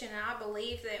Christian. And I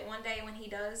believe that one day when he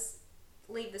does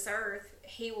leave this earth,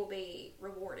 he will be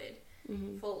rewarded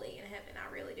fully in heaven.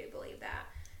 I really do believe that.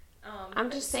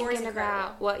 I'm just thinking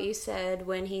about what you said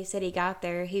when he said he got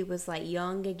there. He was like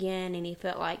young again, and he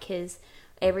felt like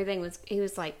everything was. He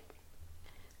was like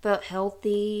felt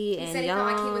healthy and young.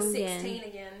 He felt like he was 16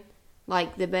 again.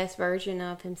 Like the best version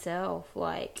of himself.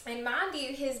 Like, and mind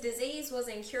you, his disease was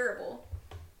incurable,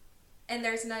 and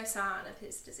there's no sign of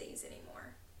his disease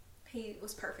anymore. He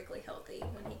was perfectly healthy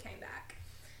when he came back,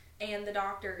 and the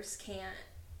doctors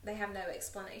they have no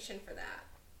explanation for that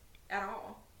at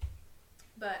all.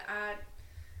 But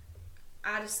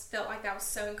I just felt like that was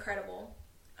so incredible.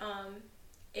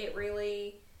 It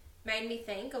really made me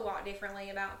think a lot differently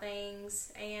about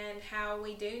things, and how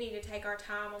we do need to take our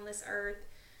time on this earth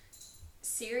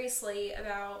seriously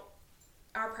about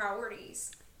our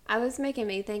priorities. I was making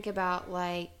me think about,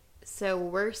 like, so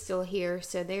we're still here,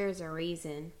 so there's a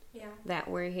reason. that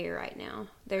we're here right now.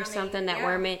 There's something that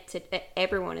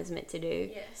everyone is meant to do.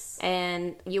 Yes.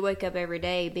 And you wake up every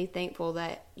day, be thankful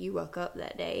that you woke up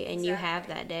that day and you have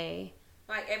that day.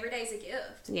 Like, every day's a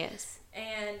gift. Yes.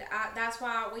 And that's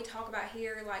why we talk about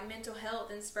here, like, mental health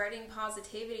and spreading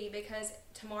positivity, because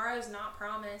tomorrow's not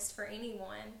promised for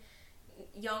anyone,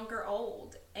 young or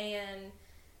old. And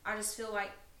I just feel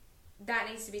like that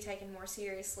needs to be taken more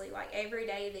seriously. Like, every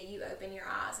day that you open your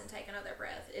eyes and take another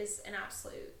breath is an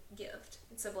absolute gift.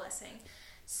 It's a blessing.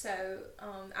 So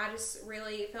I just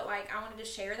really felt like I wanted to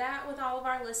share that with all of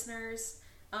our listeners.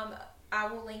 I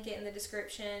will link it in the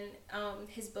description.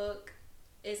 His book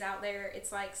is out there.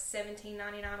 It's like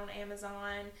 $17.99 on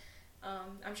Amazon.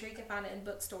 I'm sure you can find it in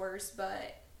bookstores,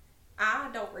 but I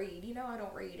don't read. I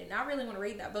don't read, and I really want to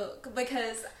read that book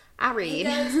because I read.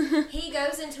 He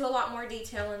goes into a lot more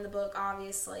detail in the book,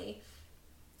 obviously.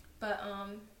 But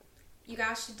you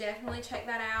guys should definitely check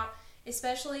that out,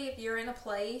 especially if you're in a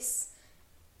place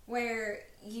where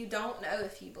you don't know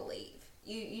if you believe.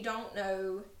 You don't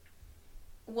know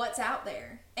what's out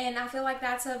there. And I feel like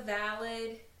that's a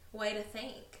valid way to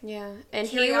think. Yeah. And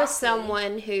he was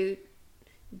someone who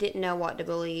didn't know what to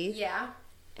believe. Yeah.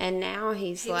 And now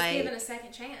he was given a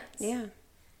second chance. Yeah.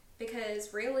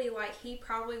 Because really, like, he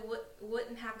probably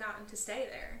wouldn't have gotten to stay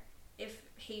there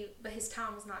but his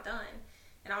time was not done.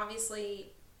 And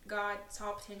obviously, God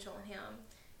saw potential in him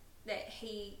that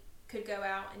he could go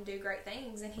out and do great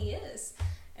things, and he is.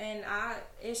 And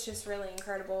it's just really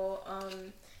incredible.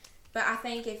 But I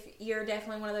think if you're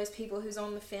definitely one of those people who's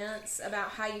on the fence about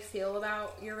how you feel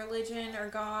about your religion or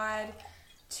God,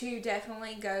 to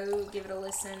definitely go give it a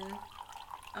listen.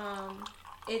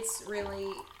 It's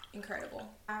really incredible.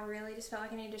 I really just felt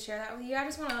like I needed to share that with you. I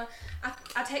just want to,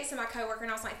 I texted my coworker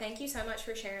and I was like, thank you so much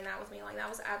for sharing that with me. Like, that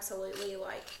was absolutely,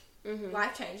 like,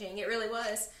 life-changing. It really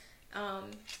was.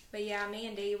 But yeah, me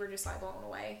and Dee were just, like, blown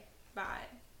away by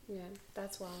it. Yeah,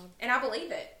 that's wild. And I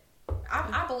believe it.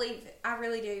 I believe it. I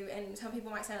really do. And some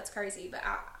people might say that's crazy, but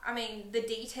I mean, the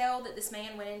detail that this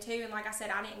man went into, and like I said,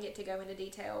 I didn't get to go into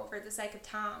detail for the sake of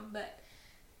time, but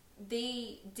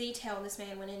the detail this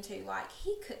man went into, like,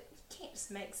 you can't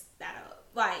just make that up.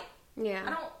 Like, yeah. I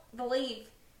don't believe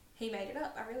he made it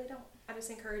up. I really don't. I just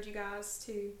encourage you guys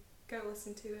to go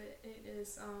listen to it. It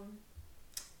is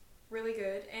really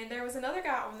good. And there was another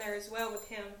guy on there as well with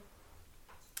him.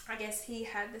 I guess he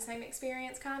had the same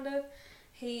experience, kind of.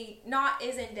 He, not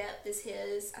as in depth as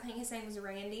his. I think his name was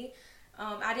Randy.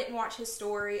 I didn't watch his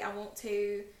story. I want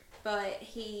to, but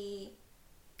he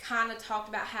kind of talked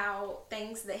about how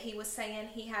things that he was saying,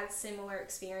 he had similar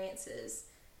experiences,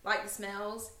 like the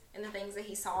smells and the things that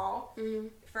he saw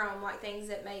from, like, things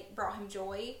that brought him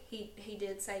joy. He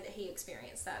did say that he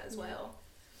experienced that as well.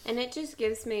 And it just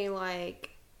gives me,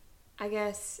 like, I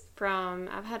guess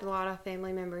I've had a lot of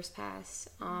family members pass,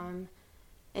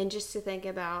 and just to think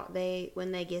about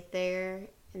when they get there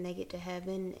and they get to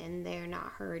heaven and they're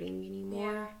not hurting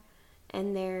anymore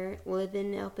and they're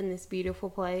living up in this beautiful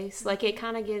place, like, it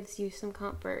kind of gives you some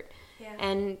comfort.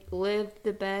 And live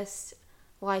the best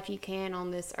life you can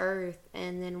on this earth,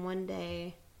 and then one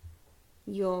day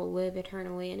you'll live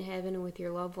eternally in heaven with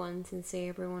your loved ones and see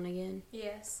everyone again.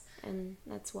 Yes. And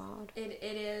that's wild. It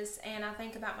is. And I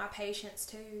think about my patients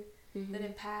too that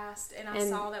have passed, and I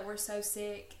saw that we're so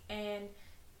sick, and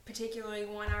particularly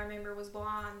one I remember was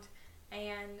blind,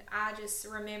 and I just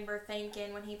remember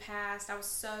thinking when he passed, I was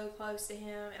so close to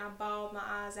him and I bawled my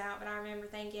eyes out, but I remember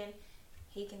thinking,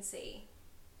 he can see.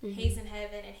 He's in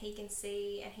heaven and he can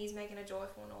see, and he's making a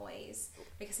joyful noise,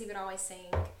 because he would always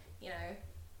sing,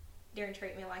 during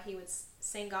treatment, like, he would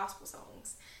sing gospel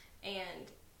songs,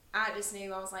 and I just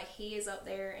knew, I was like, he is up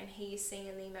there and he's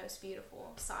seeing the most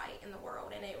beautiful sight in the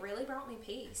world, and it really brought me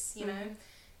peace,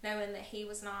 knowing that he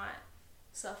was not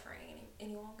suffering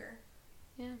any longer.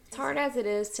 Yeah, it's hard as it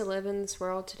is to live in this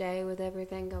world today with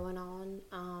everything going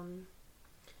on.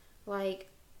 Like,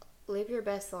 live your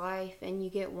best life, and you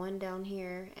get one down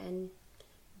here, and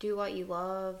do what you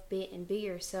love, be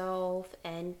yourself,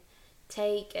 and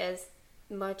take as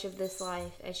much of this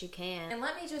life as you can. And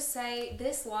let me just say,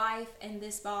 this life and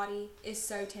this body is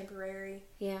so temporary.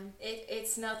 Yeah.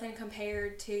 It's nothing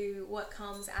compared to what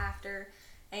comes after.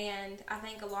 And I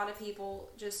think a lot of people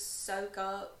just soak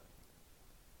up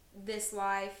this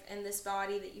life and this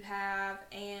body that you have,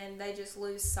 and they just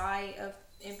lose sight of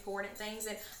important things.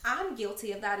 And I'm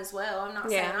guilty of that as well. I'm not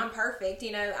saying I'm perfect.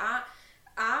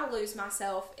 I lose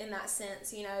myself in that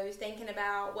sense, thinking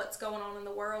about what's going on in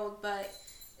the world. But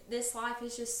this life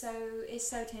is just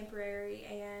so temporary,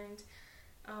 and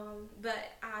but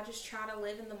I just try to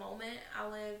live in the moment. I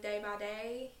live day by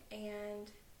day, and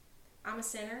I'm a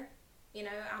sinner, you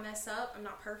know, I mess up. I'm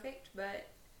not perfect, but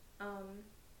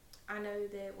I know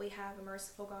that we have a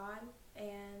merciful God,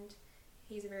 and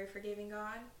He's a very forgiving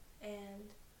God, and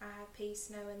I have peace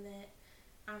knowing that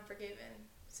I'm forgiven.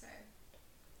 So,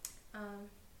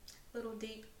 little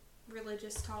deep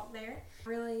religious talk there.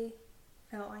 Really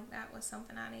felt like that was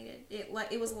something I needed.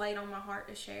 It was laid on my heart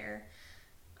to share.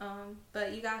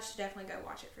 But you guys should definitely go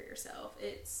watch it for yourself.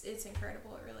 It's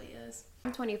incredible. It really is.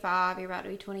 I'm 25. You're about to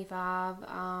be 25.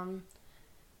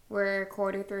 We're a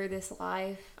quarter through this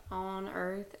life on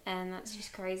Earth, and that's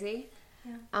just crazy.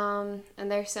 Yeah.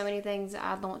 And there's so many things that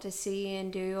I'd want to see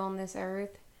and do on this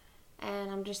earth,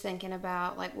 and I'm just thinking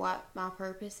about like what my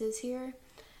purpose is here.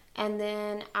 And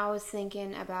then I was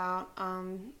thinking about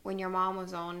when your mom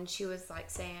was on, and she was like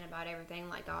saying about everything,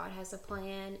 like God has a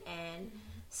plan, and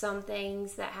some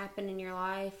things that happen in your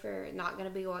life are not going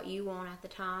to be what you want at the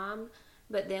time,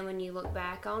 but then when you look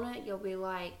back on it, you'll be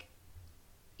like,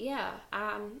 yeah,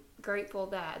 I'm grateful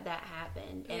that that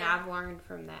happened, and I've learned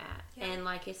from that. And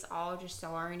like, it's all just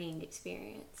a learning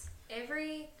experience.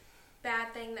 Every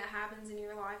bad thing that happens in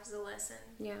your life is a lesson.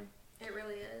 Yeah. It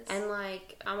really is. And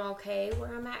like, I'm okay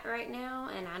where I'm at right now,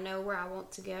 and I know where I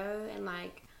want to go, and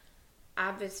like,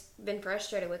 I've just been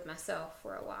frustrated with myself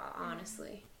for a while,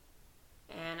 honestly.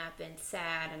 And I've been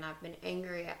sad, and I've been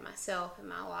angry at myself in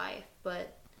my life,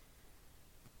 but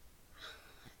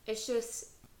it's just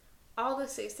all the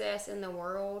success in the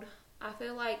world. I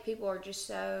feel like people are just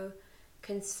so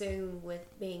consumed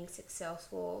with being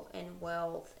successful and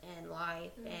wealth and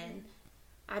life, and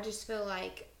I just feel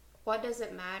like, what does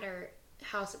it matter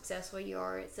how successful you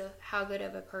are? It's how good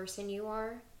of a person you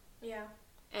are. Yeah.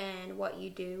 And what you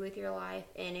do with your life,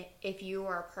 and if you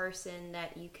are a person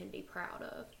that you can be proud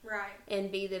of. Right. And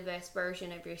be the best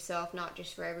version of yourself, not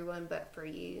just for everyone, but for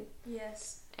you.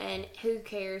 Yes. And who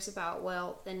cares about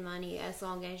wealth and money as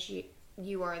long as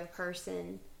you are the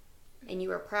person and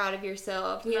you are proud of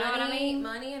yourself. You know what I mean?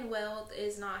 Money and wealth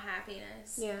is not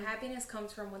happiness. Yeah. Happiness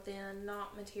comes from within,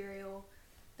 not material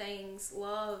things.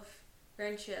 Love,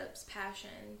 friendships,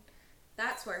 passion.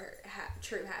 That's where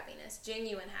true happiness,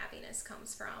 genuine happiness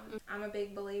comes from. I'm a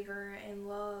big believer in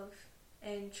love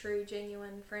and true,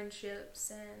 genuine friendships,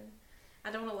 and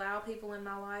I don't allow people in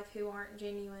my life who aren't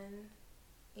genuine,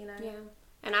 you know? Yeah.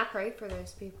 And I pray for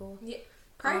those people. Yeah.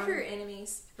 Pray for your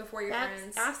enemies before your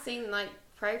friends. I've seen, like,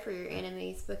 pray for your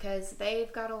enemies because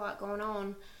they've got a lot going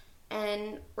on.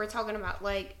 And we're talking about,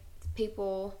 like,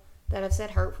 people that have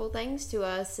said hurtful things to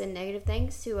us and negative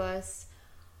things to us.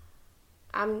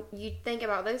 You think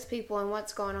about those people and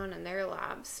what's going on in their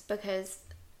lives, because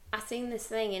I seen this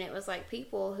thing and it was like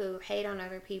people who hate on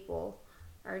other people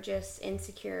are just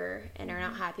insecure and are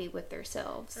not happy with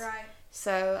themselves. Right.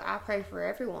 So I pray for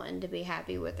everyone to be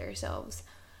happy with themselves.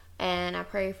 And I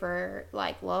pray for,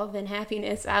 like, love and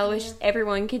happiness. I wish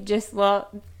everyone could just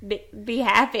be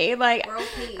happy. Like, world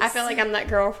peace. I feel like I'm that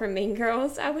girl from Mean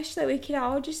Girls. I wish that we could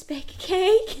all just bake a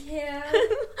cake. Yeah.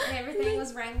 And everything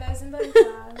was rainbows and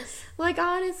butterflies. Like,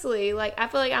 honestly, like, I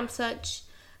feel like I'm such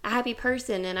a happy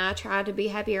person, and I try to be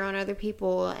happier on other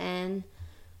people. And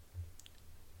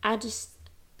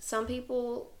some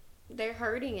people, they're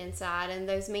hurting inside, and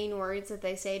those mean words that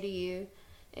they say to you,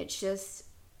 it's just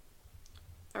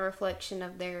a reflection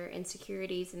of their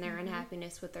insecurities and their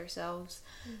unhappiness with themselves.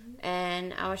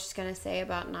 And I was just going to say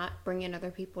about not bringing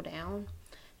other people down.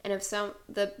 And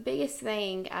the biggest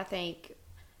thing I think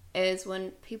is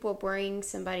when people bring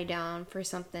somebody down for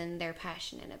something they're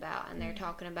passionate about and they're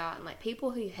talking about, and like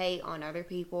people who hate on other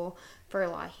people for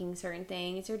liking certain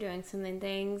things or doing certain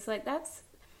things, like that's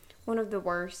one of the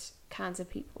worst kinds of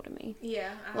people to me.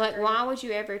 Yeah. Like, why would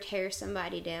you ever tear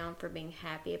somebody down for being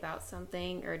happy about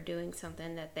something or doing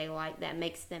something that they like that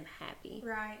makes them happy?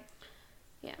 Right.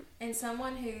 Yeah. And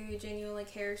someone who genuinely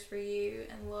cares for you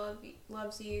and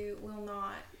loves you will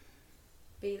not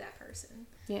be that person.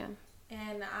 Yeah.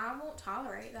 And I won't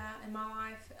tolerate that in my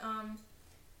life.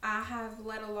 I have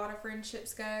let a lot of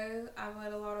friendships go. I've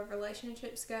let a lot of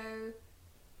relationships go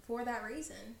for that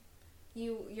reason.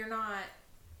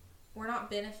 We're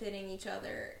not benefiting each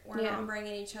other. We're not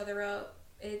bringing each other up.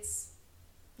 It's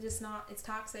just not, it's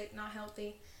toxic, not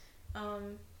healthy.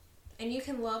 And you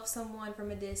can love someone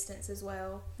from a distance as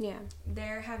well. Yeah.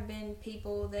 There have been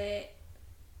people that,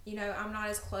 you know, I'm not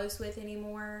as close with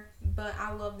anymore, but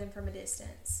I love them from a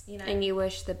distance, you know. And you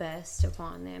wish the best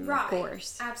upon them, right, of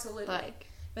course. Absolutely.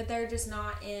 But they're just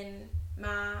not in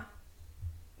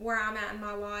where I'm at in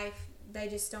my life. They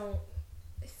just don't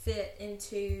fit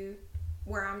into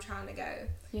where I'm trying to go.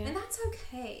 Yeah. And that's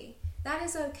okay. That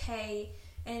is okay.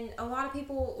 And a lot of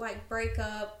people, like, break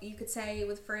up, you could say,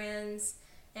 with friends,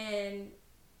 and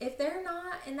if they're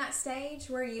not in that stage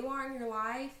where you are in your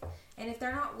life, and if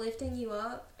they're not lifting you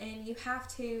up, and you have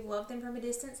to love them from a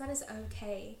distance, that is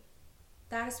okay.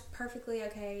 That is perfectly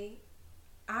okay.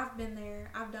 I've been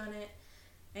there. I've done it.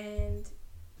 And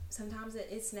sometimes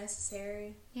it's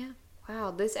necessary. Yeah.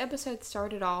 Wow. This episode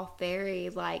started off very,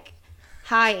 like,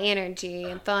 high energy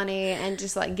and funny and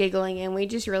just, like, giggling. And we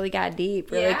just really got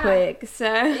deep really quick. So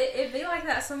It be like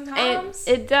that sometimes.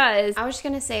 It does. I was just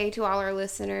going to say to all our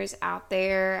listeners out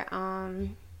there,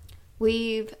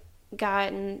 we've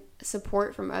gotten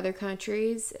support from other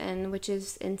countries, and which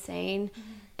is insane.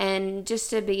 Mm-hmm. And just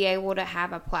to be able to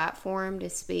have a platform to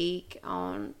speak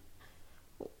on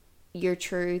your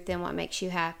truth and what makes you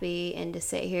happy, and to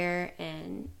sit here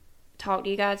and talk to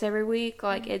you guys every week,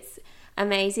 like, mm-hmm. It's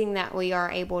amazing that we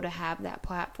are able to have that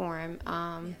platform.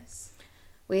 Yes.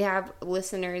 We have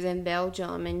listeners in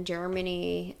Belgium and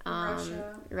Germany,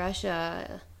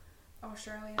 Russia,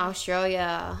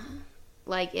 Australia.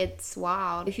 Like, it's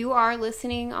wild. If you are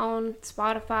listening on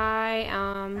Spotify,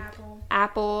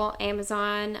 Apple,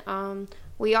 Amazon,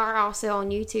 we are also on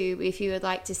YouTube if you would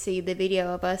like to see the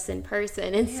video of us in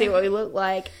person and see what we look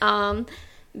like.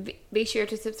 Be sure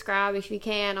to subscribe if you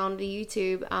can on the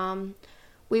YouTube.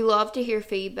 We love to hear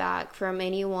feedback from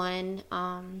anyone,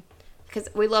 because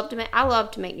I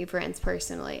love to make new friends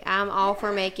personally. I'm all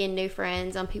for making new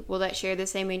friends on people that share the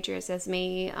same interests as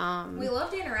me. We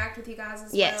love to interact with you guys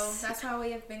as well. That's why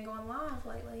we have been going live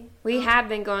lately. We have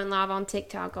been going live on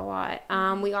TikTok a lot.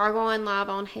 We are going live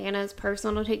on Hannah's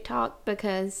personal TikTok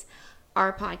because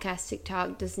our podcast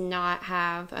TikTok does not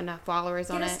have enough followers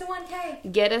on it. Get us to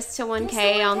 1K. Get us to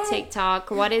 1K on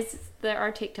TikTok. What is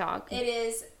our TikTok? It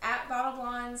is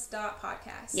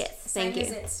 @bottledwines.podcast. Yes, thank you.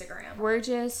 Same as Instagram. We're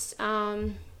just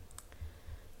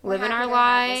living our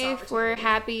life. We're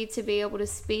happy to be able to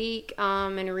speak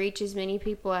and reach as many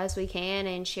people as we can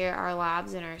and share our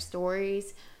lives and our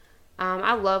stories.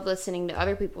 I love listening to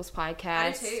other people's podcasts.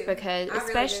 I do too. Because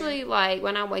especially like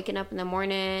when I'm waking up in the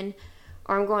morning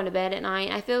or I'm going to bed at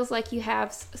night, I feels like you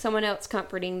have someone else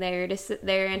comforting there to sit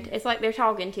there, and it's like they're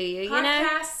talking to you, you know?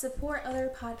 Podcasts support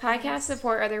other podcasts. Podcasts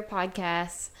support other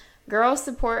podcasts. Girls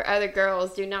support other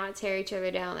girls. Do not tear each other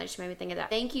down. That just made me think of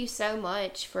that. Thank you so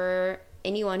much for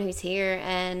anyone who's here,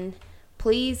 and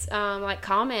please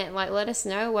comment, let us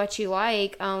know what you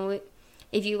like.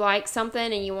 If you like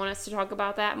something and you want us to talk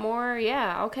about that more,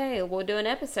 okay, we'll do an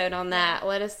episode on that.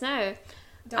 Let us know.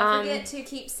 Don't forget to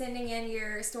keep sending in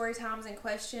your story times and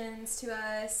questions to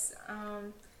us.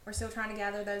 We're still trying to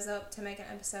gather those up to make an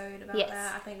episode about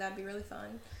that. I think that'd be really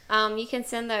fun. You can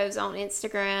send those on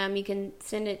Instagram. You can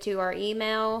send it to our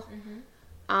email.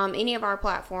 Mm-hmm. Any of our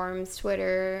platforms,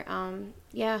 Twitter.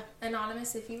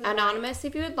 Anonymous if you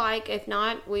would like. If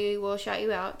not, we will shout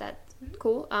you out. That's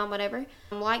cool. Whatever.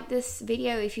 Like this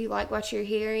video if you like what you're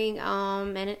hearing.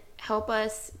 And help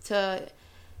us to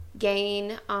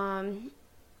gain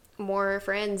more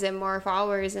friends and more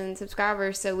followers and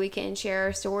subscribers so we can share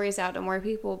our stories out to more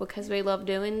people, because we love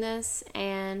doing this.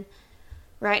 And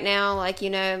right now, it's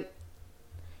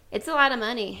a lot of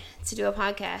money to do a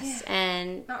podcast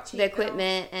and the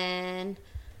equipment, and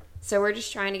so we're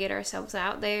just trying to get ourselves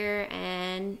out there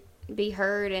and be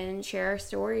heard and share our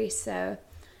stories. So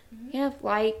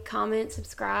like, comment,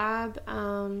 subscribe,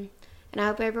 and I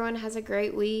hope everyone has a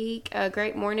great week, a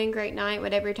great morning, great night,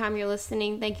 whatever time you're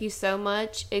listening. Thank you so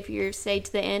much if you're stayed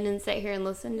to the end and sit here and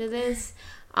listen to this.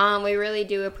 We really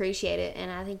do appreciate it, and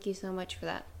I thank you so much for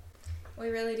that. We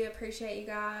really do appreciate you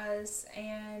guys,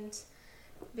 and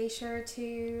be sure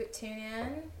to tune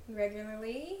in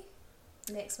regularly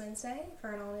next Wednesday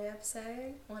for an all-new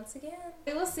episode once again.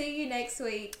 We will see you next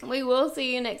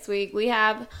week. We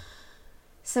have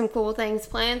some cool things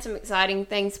planned, some exciting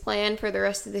things planned for the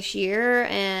rest of this year,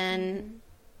 and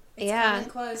it's coming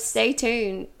close. Stay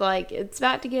tuned. It's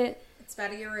about to get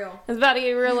real. It's about to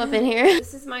get real up in here.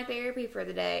 This is my therapy for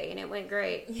the day, and it went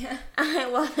great. Yeah. I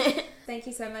love it. Thank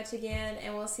you so much again,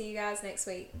 and we'll see you guys next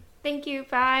week. Thank you.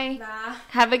 Bye. Bye.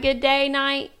 Have a good day,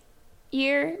 night,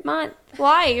 year, month,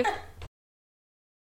 life.